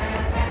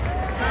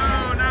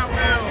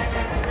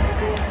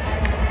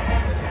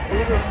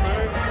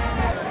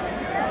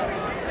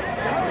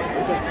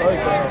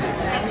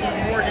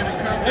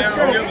 Let's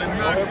go. No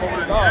help on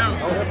the top.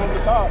 No help on the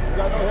top. You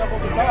got no help on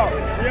the top.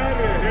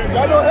 You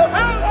got no help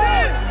on the top.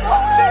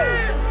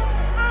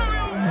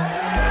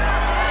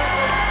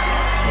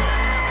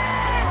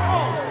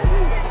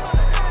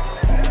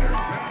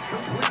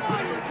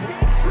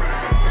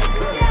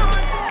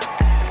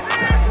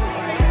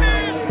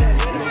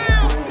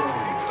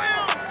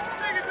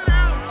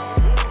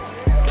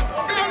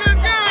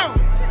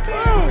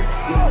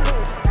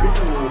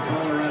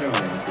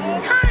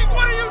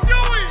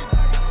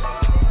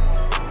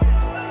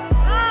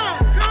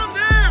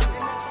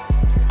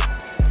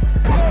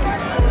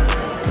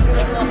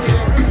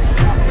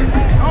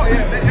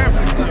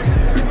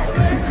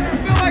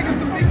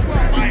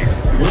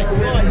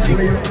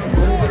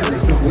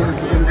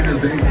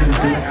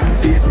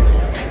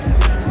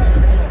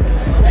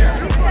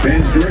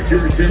 Fans, direct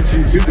your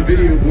attention to the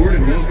video board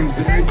and welcome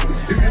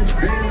tonight's student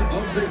fan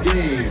of the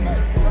game.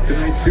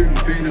 Tonight's student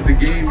fan of the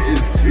game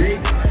is Jake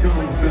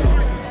Schoenfeld,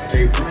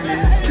 a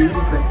finance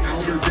student from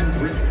Alberton,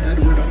 Prince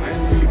Edward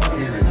Island,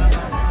 Canada.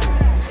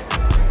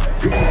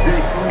 Join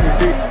Jake on the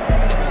field.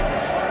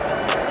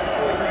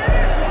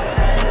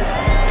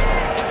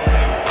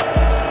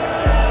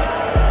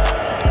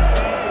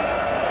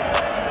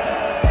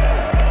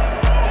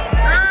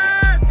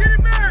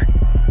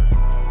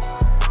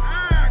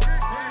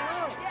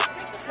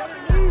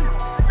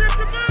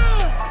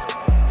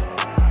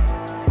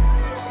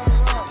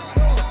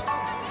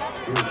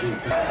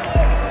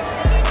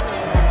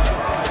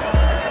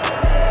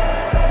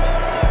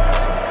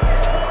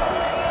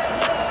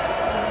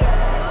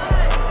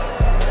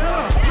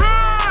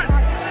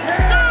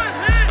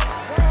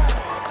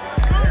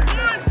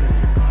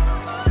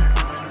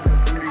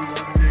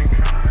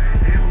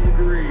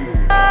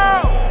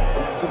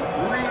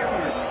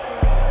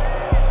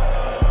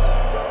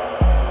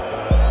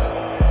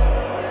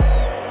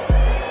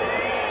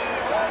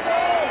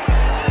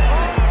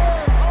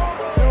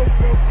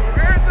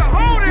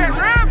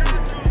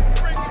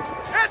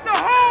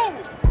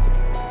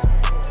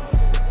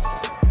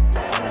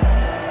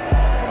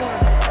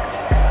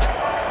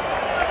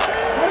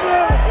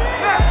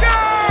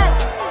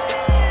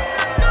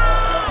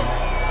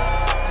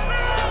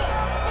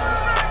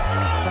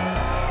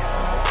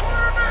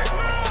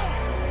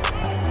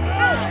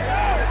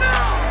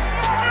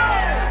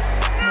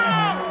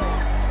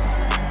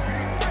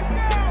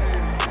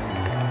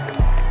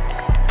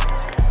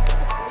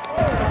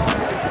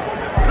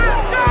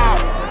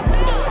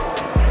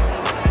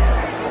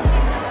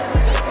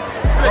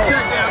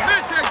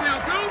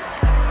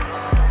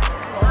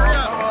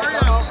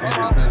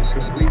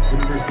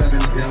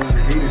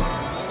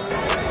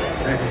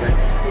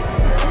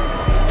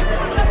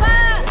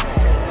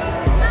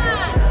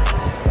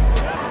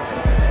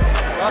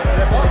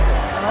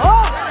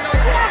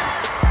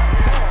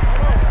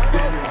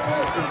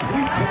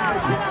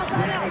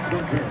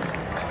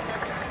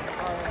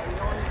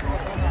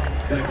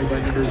 Tackled by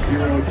number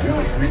 0,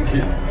 Josh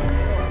Minkin.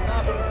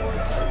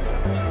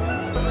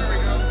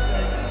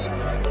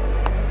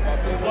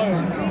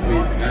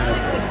 Complete pass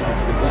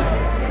stops the clock.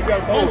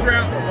 Post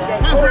route.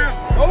 Post route.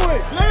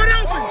 Blow it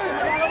open.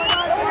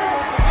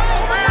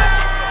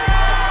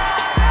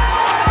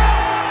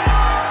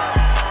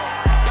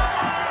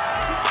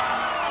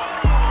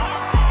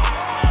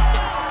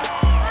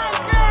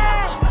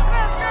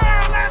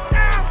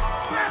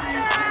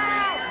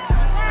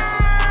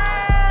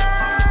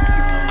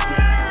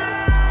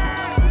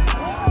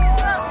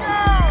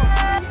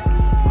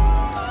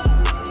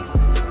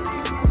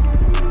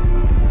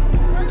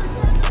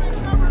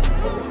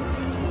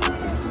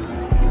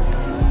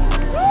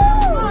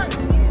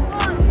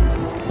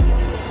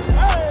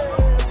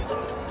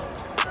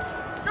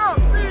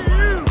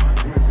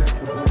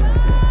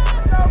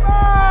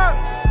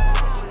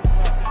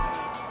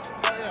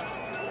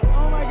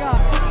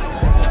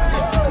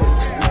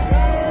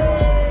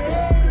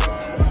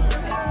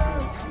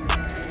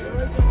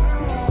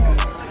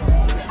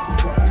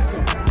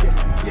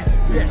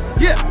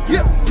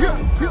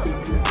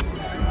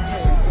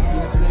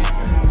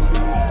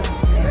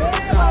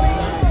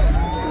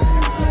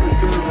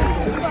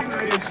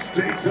 United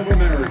States of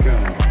America.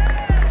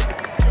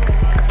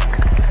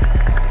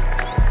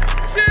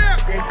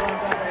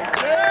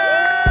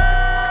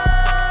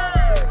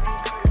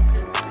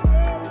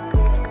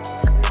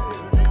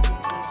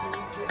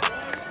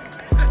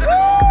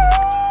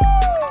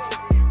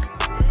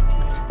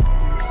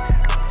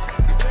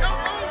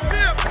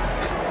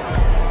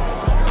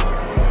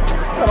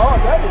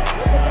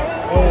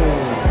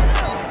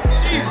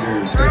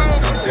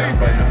 Down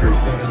by number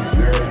 7,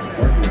 Jared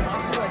Bartlett.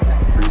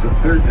 There's a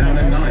 3rd down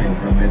and 9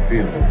 from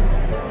midfield.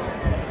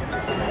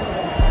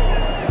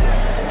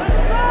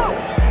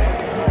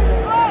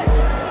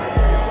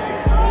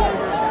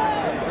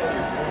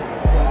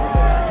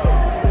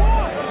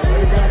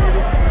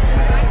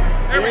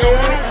 There we go,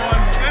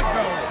 1-on-1. Let's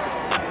go.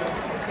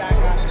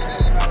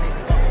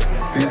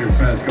 Sanders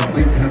pass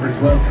complete to number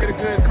 12. Get a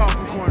good call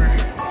from the corner.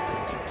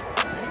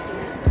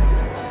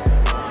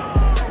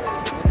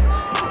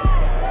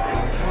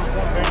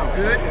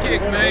 Good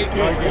kick, mate.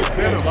 Good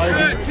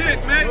kick,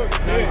 mate.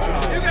 You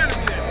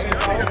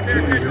gotta be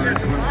there.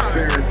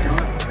 Fair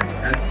catch.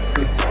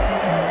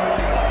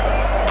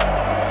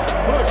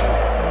 Push.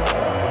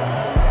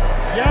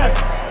 Yes.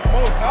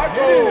 Oh,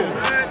 tackle.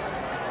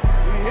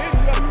 He hit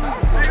him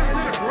to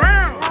the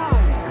ground.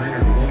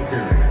 Raiders ball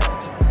carrier.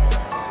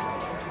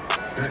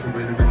 Tackled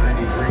by number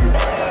 93.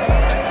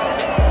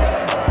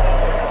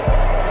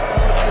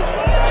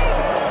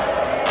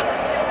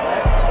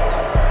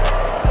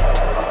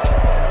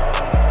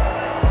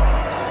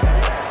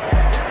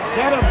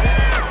 Get him.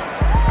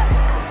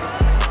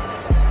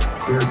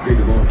 Thursby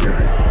the ball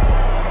carrier.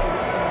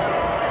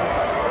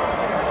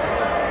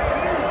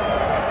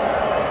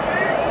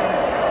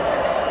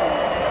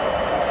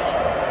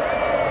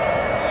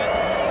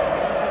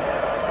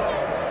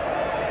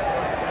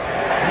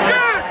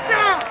 Good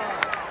stop.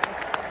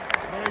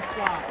 Nice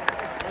stop.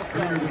 Let's go.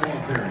 Under the ball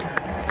carrier.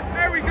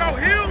 There we go,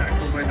 Hill.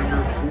 Tackled by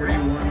number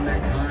 41,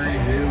 High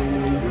Hill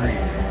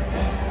Green.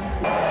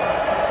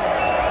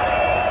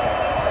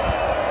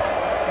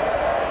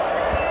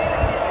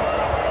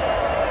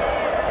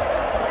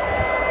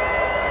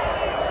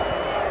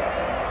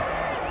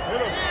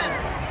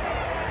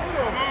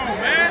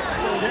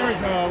 There we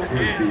go.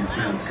 Thursby's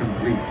pass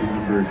complete to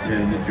number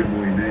 10,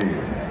 Joey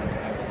Mays.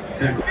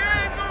 Tackle.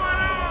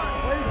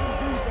 Play some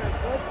defense.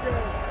 Let's go.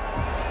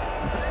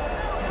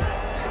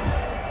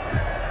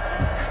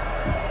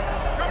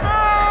 Come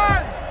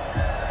on.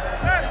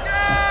 Let's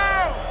go.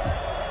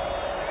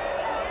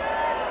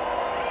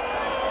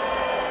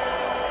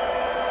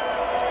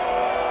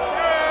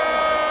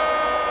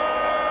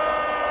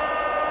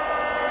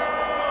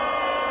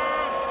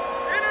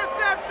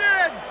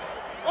 Interception.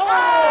 Oh,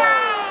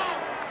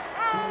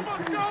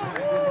 let's go.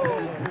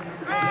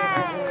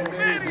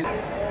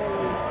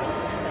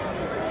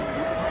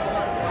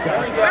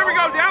 There we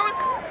go, Dallin.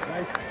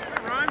 Nice.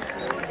 Good run.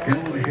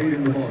 Calvin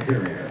Hayden, the ball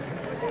carrier.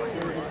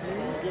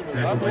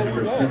 Tackled by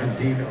number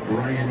 17,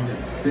 Brian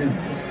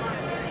Sims.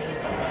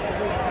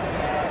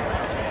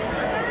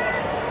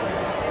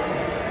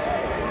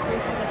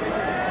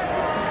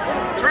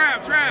 Trav.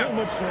 So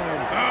much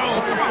shine.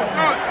 Oh, come on,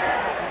 go.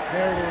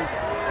 There it is.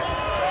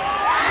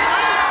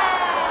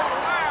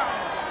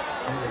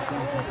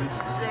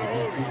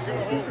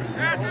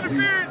 Pass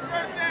interference,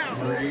 first down.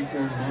 Number 8 for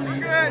Money.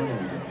 Good.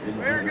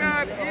 Very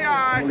good.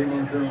 EI.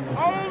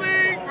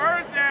 Holding,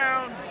 first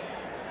down.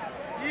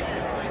 There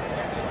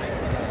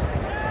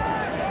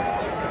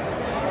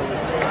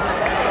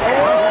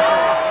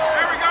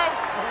we go.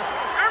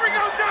 There we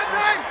go,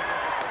 Jonte.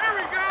 There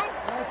we go.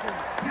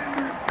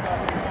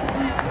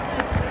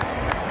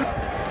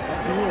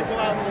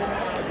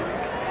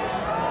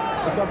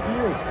 It's up to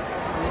you.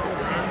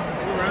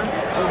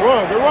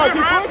 Run. They're run.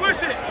 Good run,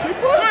 push it.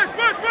 Push.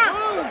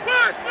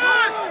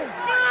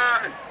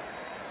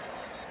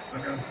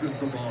 Augustus,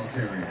 the ball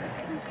carrier.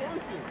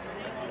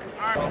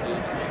 All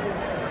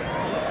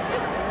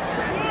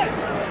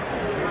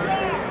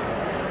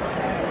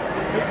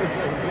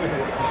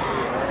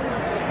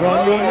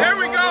right. There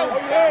we go.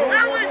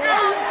 There we go.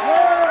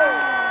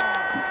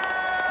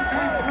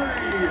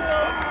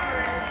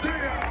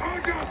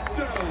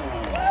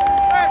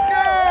 Let's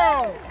go.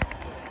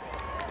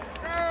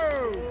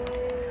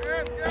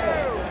 Let's go.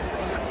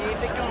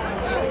 Keep it going.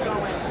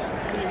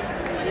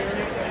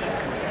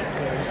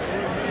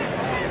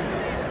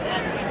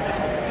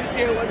 Just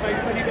hear what my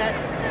funny bet.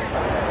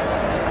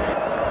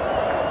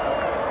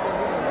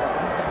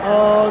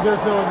 Oh,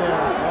 there's no one there.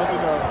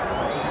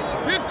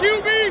 This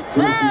QB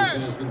Trash!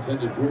 Pass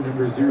intended for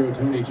number 0,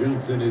 Tony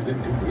Johnson, is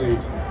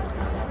incomplete.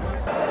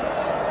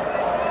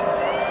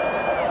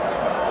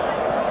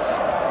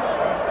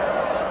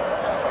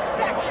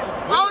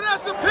 Oh,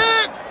 that's a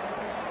pick!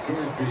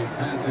 Sorsby's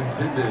pass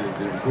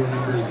intended for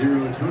number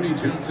 0, Tony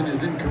Johnson,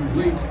 is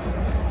incomplete.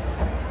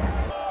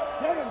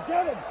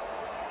 Get him!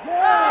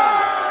 Yeah!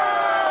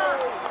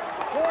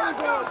 Let's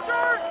go,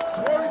 Shirt!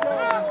 Let's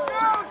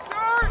go,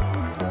 Shirt!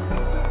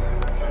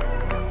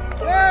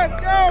 Let's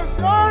go,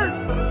 Shirt!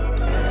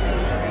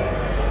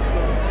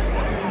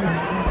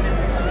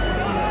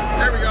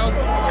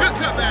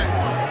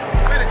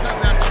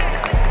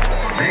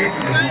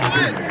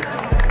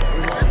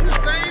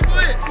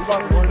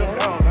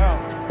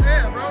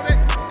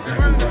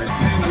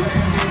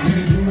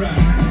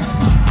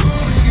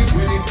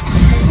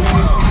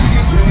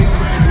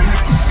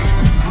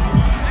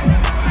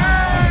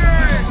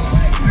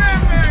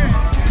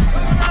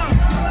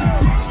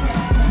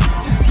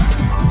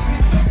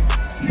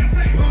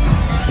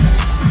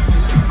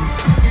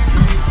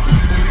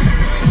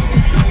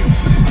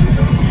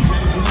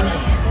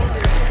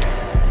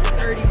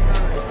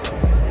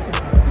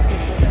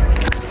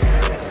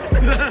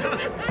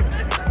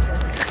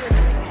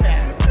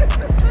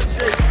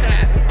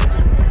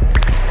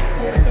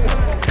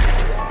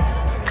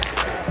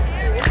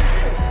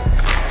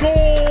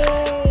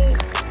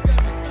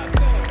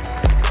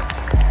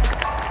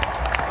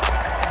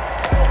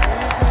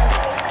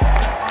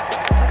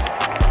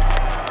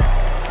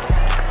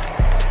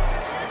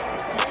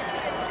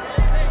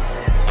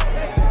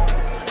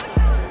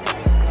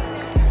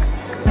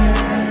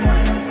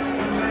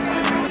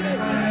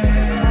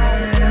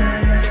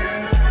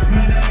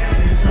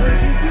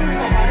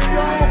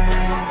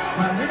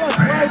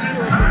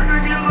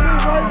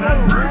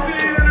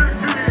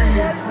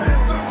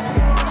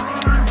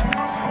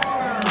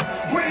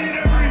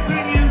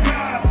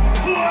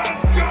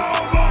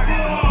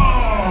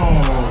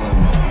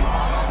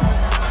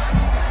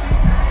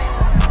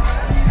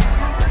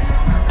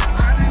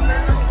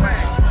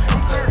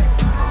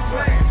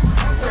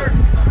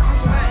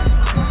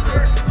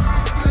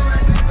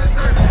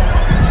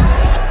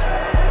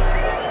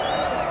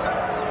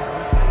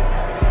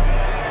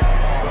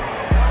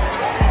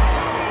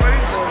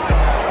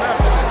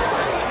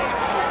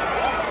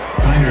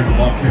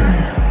 ball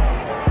carrier.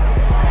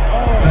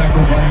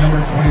 Tackled by number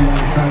 21,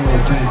 Shiloh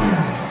Sanders.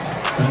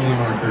 Penalty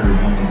markers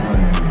on the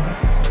play.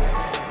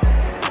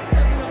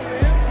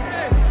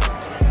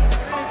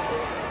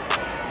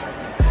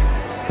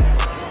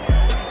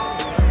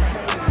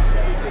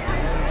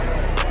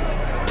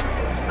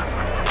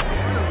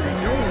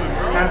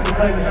 After the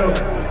play was over,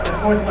 that's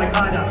forced by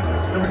conduct.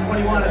 Number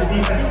 21 of the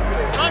defense.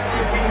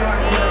 15 yards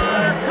to the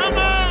left. Come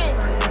on!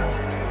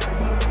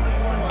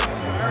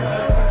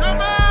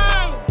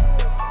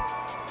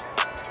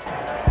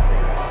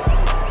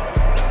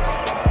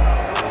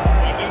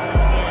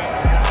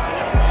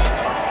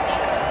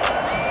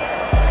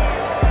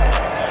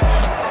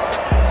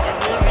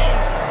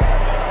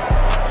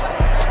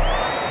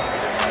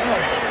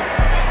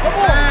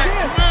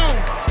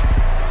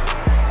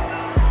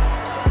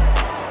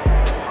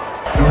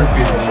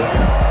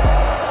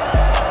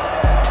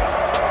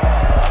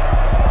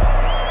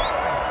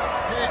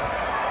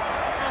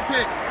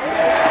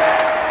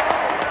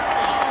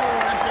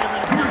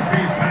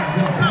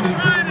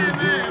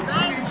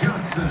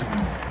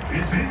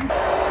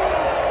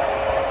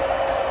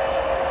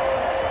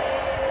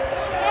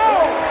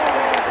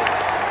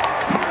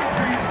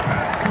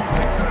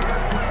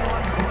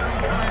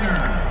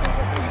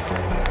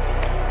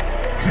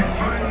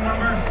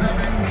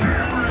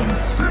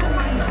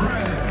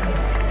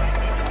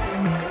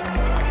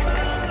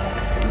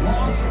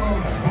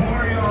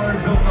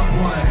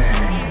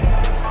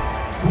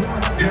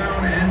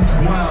 Down and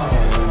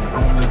 12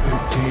 from the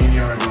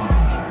 15-yard line.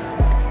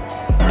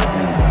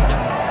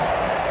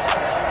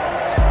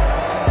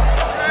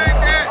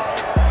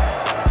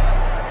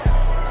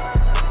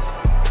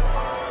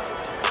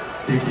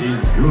 It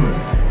is good.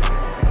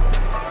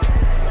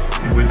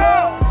 And with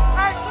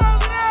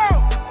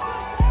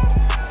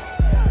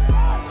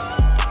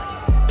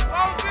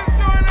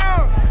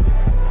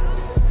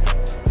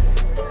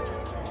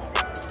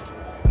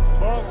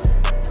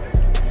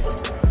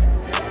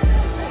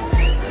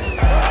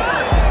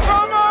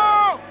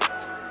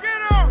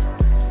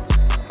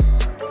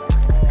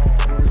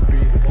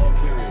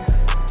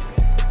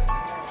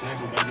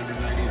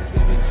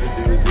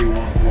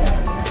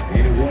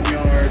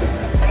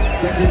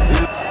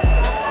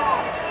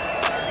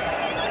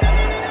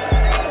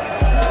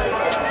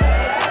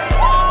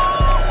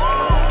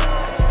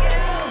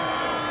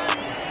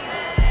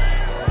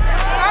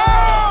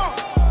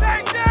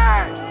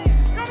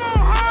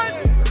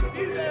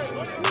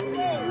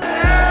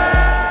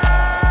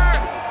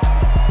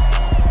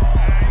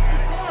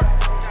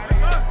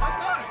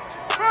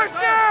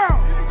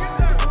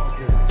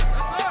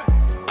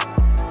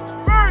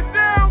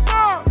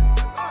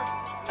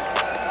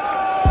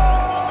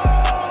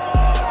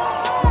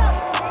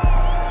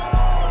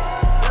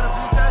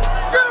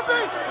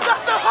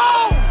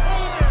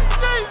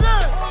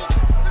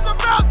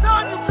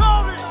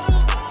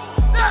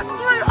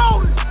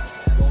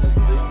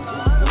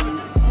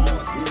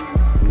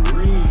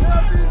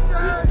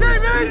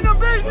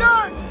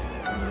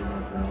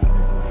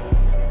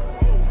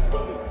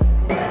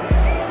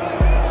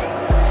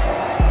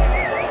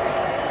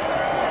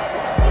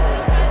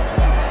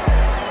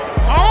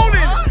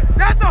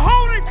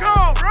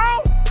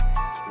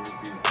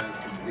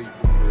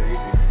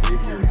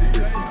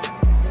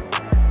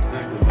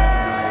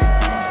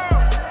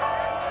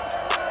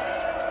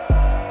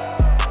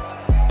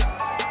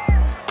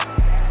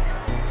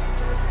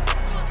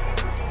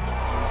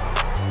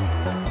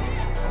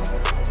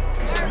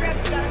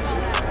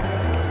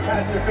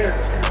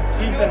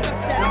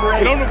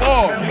Get on the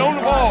ball, get on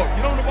the ball,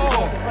 get on the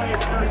ball.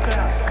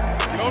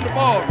 Get on the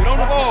ball, get on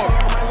the ball.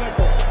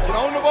 Get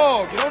on the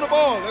ball, get on the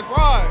ball, let's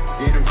ride.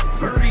 gain of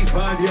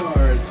 35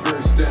 yards,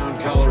 first down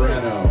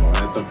Colorado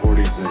at the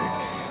 46.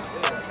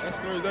 That's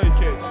Thursday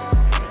catch.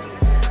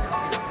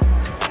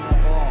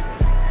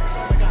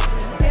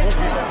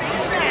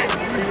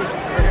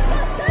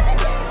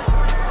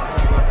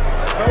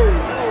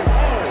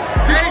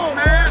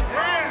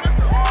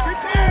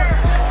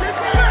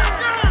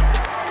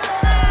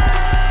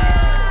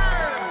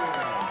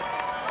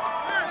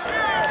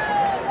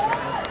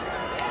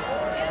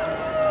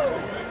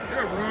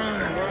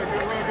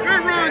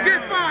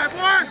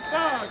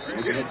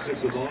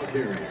 The ball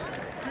carrier.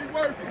 Keep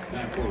working.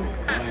 Tackled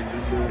by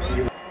number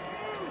 8.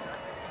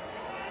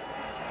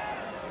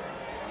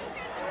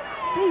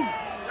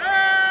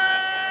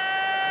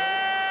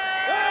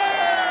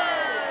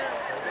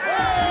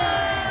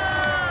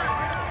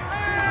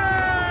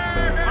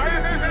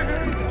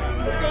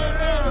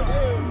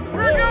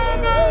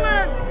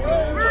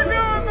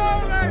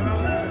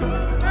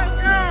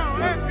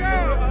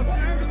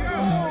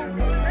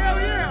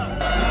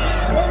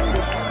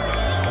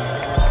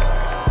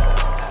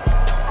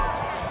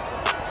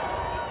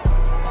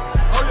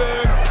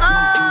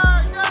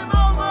 Hey, game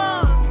over!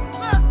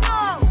 Let's go!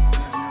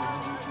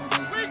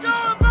 We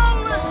going bowling!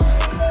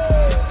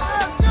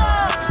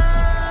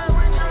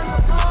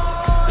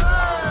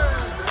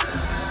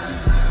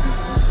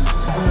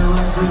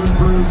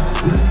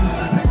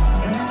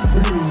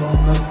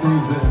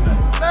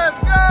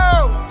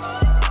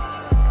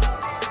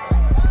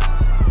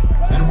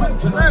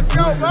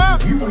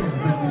 Bob. You win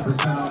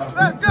 50% off.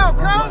 Let's go, Coach.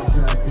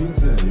 Blackjack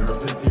Pizza. Your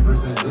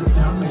 50%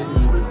 discount may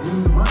be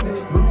received Monday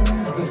through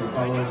Wednesday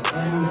following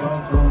any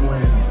Bucks home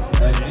win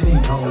at any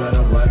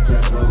Colorado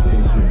Blackjack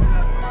location.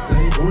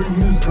 Save or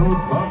use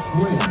code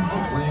BUCKSWIN to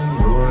claim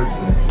your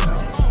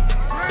discount.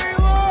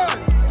 Greenwood.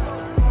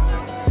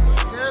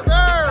 Yes,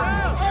 sir.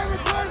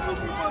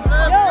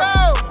 Let's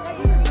go.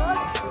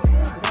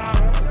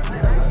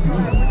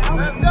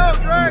 Let's go,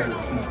 Drake.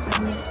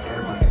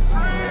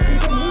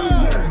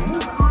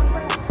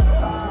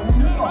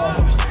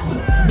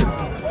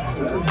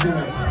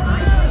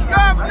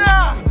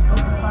 Governor!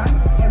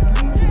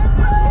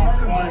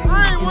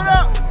 Green, what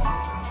up?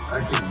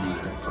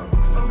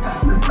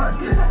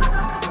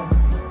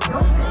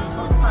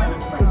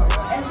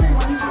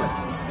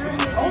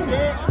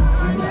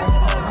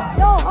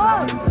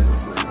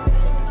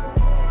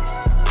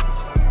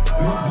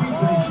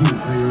 Thank you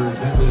for your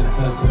attendance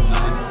at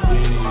tonight's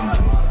game.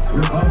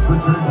 Your Bucks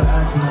return to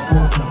action at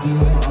Folsom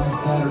Field on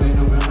Saturday,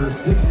 November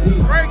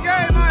 16th. Great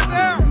game,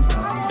 Isaiah.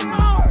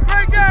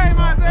 Great game,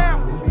 Isaiah.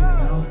 Will be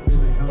announced in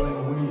the coming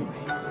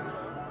weeks.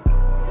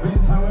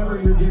 Fans, however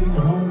you're getting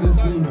home this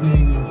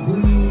evening,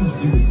 please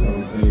do so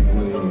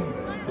safely.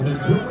 And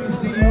until we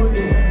see you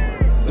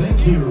again, thank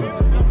you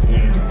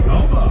and go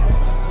Bucks.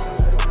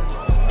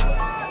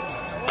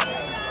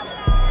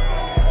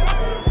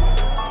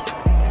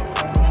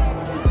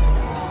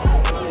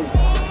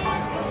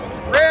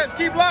 Reds,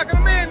 keep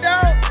locking them in,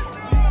 dog.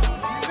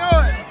 You know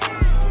it.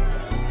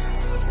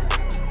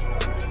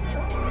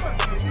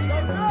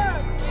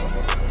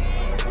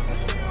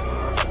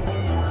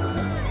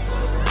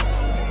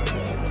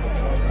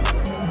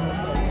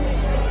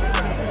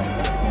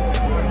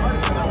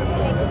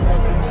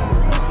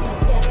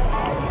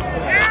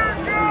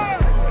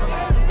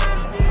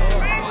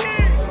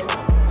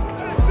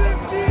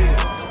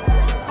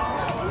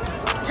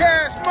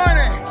 Cash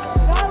money.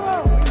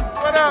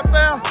 What up,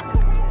 fam?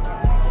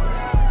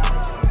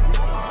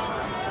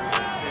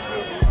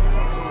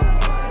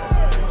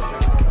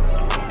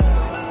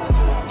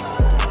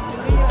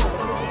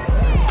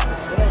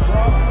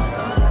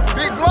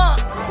 Big block.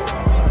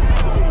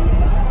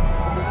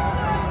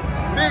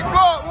 Big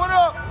block, what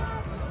up?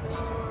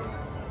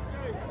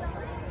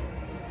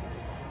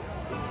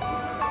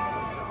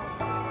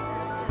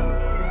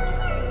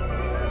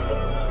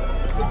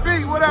 The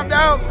beat, what up,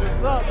 dog?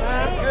 What's up,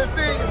 man? Good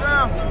seeing you,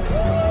 fam.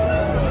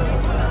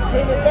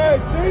 In the back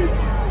seat.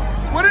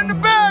 What in the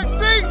bag,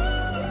 see?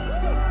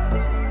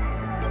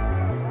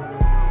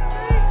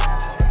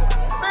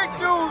 Big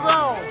jewels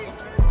on.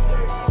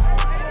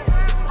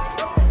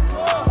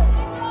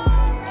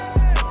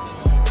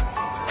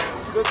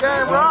 Good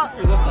game, Rock.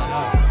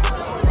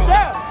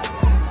 Yeah.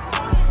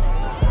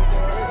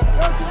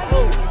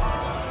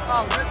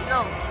 Oh, let's go.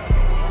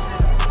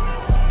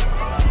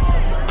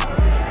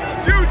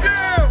 Juju!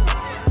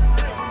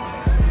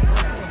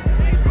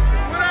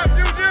 What up,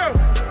 Juju?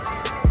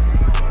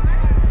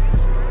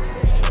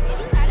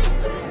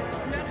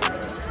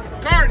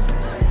 Cardi.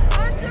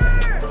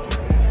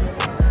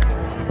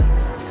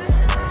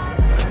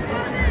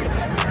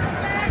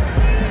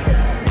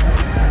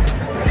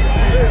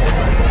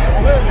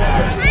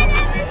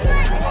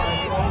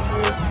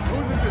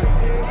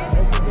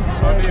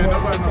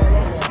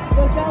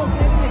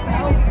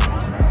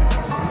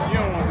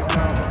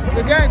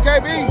 Good game,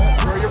 KB.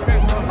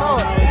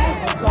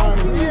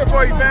 Here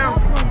for you, fam.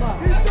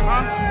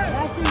 Huh?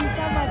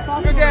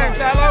 Good game,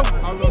 Shallow.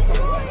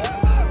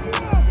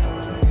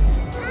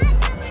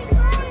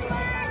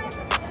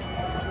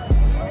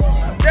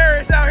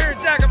 Darius out here,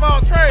 jack of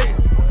all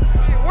trades.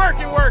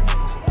 Working.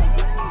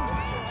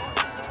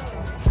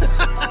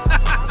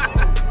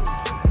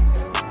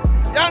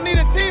 Y'all need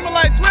a team of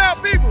like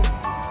 12 people.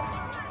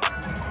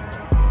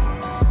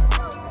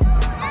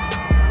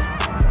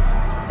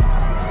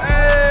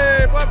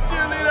 Hey, Buck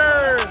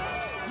cheerleaders.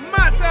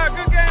 Mata,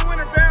 good game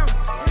winner, fam.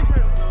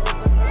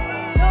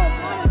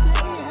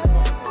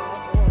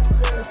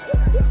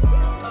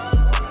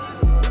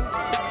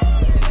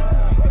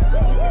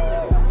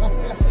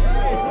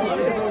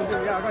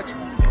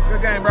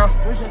 Good game, bro.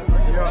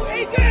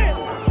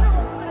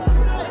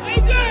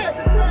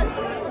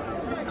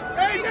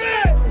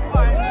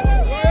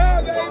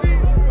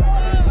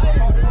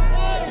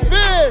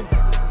 Big.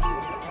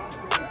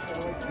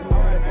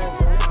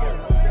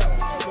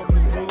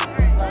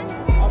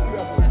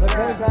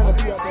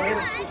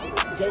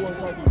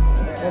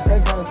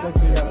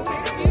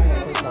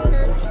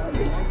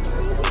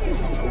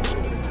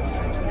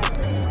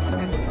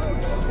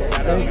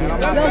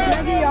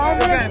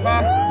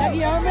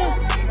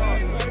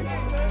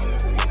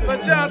 Let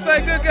y'all say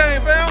good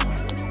game, fam.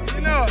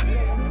 You know it.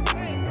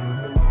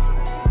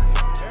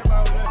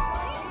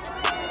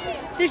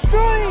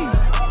 Destroying!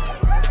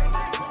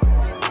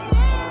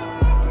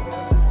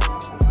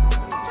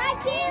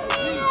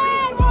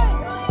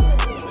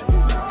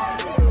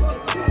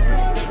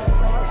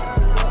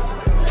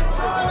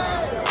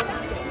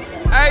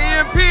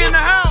 AMP in the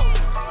house.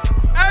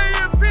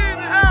 AMP in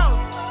the house.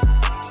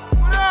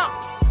 What up?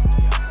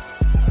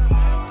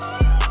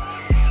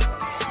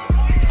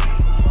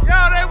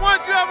 Y'all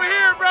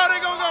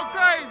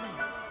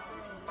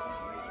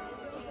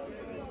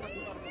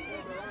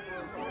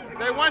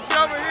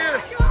want you over here.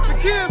 The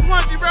kids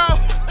want you, bro.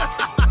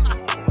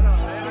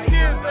 The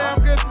kids, man,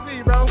 good to see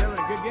you, bro. Good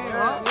game,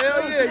 huh?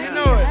 Hell yeah, you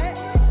know it.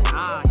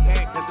 Nah, I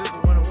can't, because this is a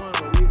one-on-one,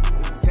 but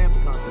it's a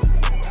sample contest.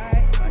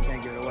 Alright. I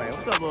can't give it away.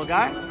 What's up, little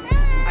guy?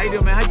 How you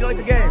doing, man? How'd you like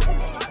the game?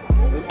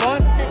 It was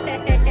fun? They've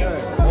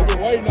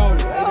been waiting on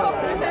you.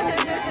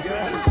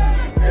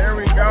 There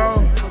we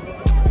go.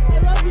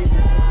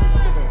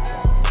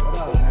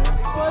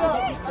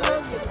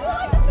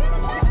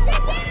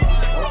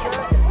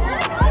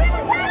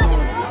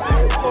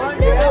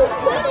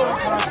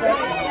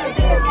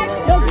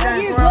 Yo, can I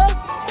get your glove?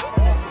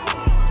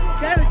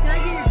 Travis, can I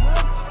get your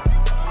glove?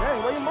 Hey,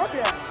 where your mark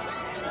at?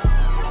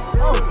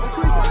 Oh, I'm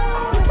tweaking.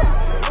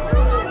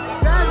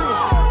 Travis!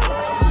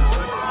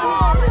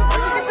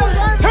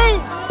 Two!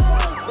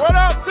 What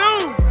up, two?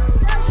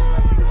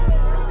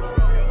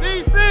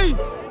 DC!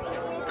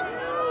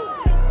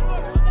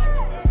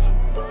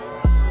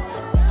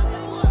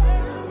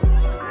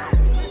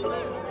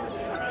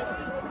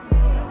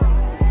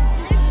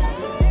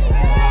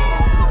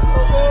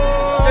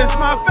 It's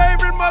my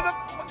favorite mother.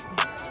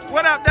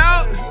 What up,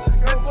 dog?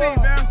 Good to see you,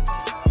 man.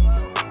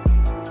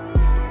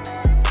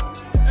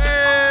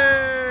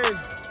 Hey.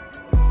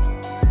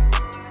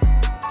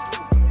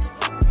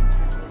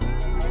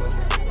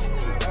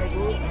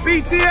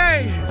 BTA.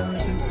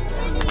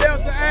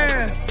 Delta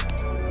ass.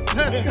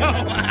 Let's go.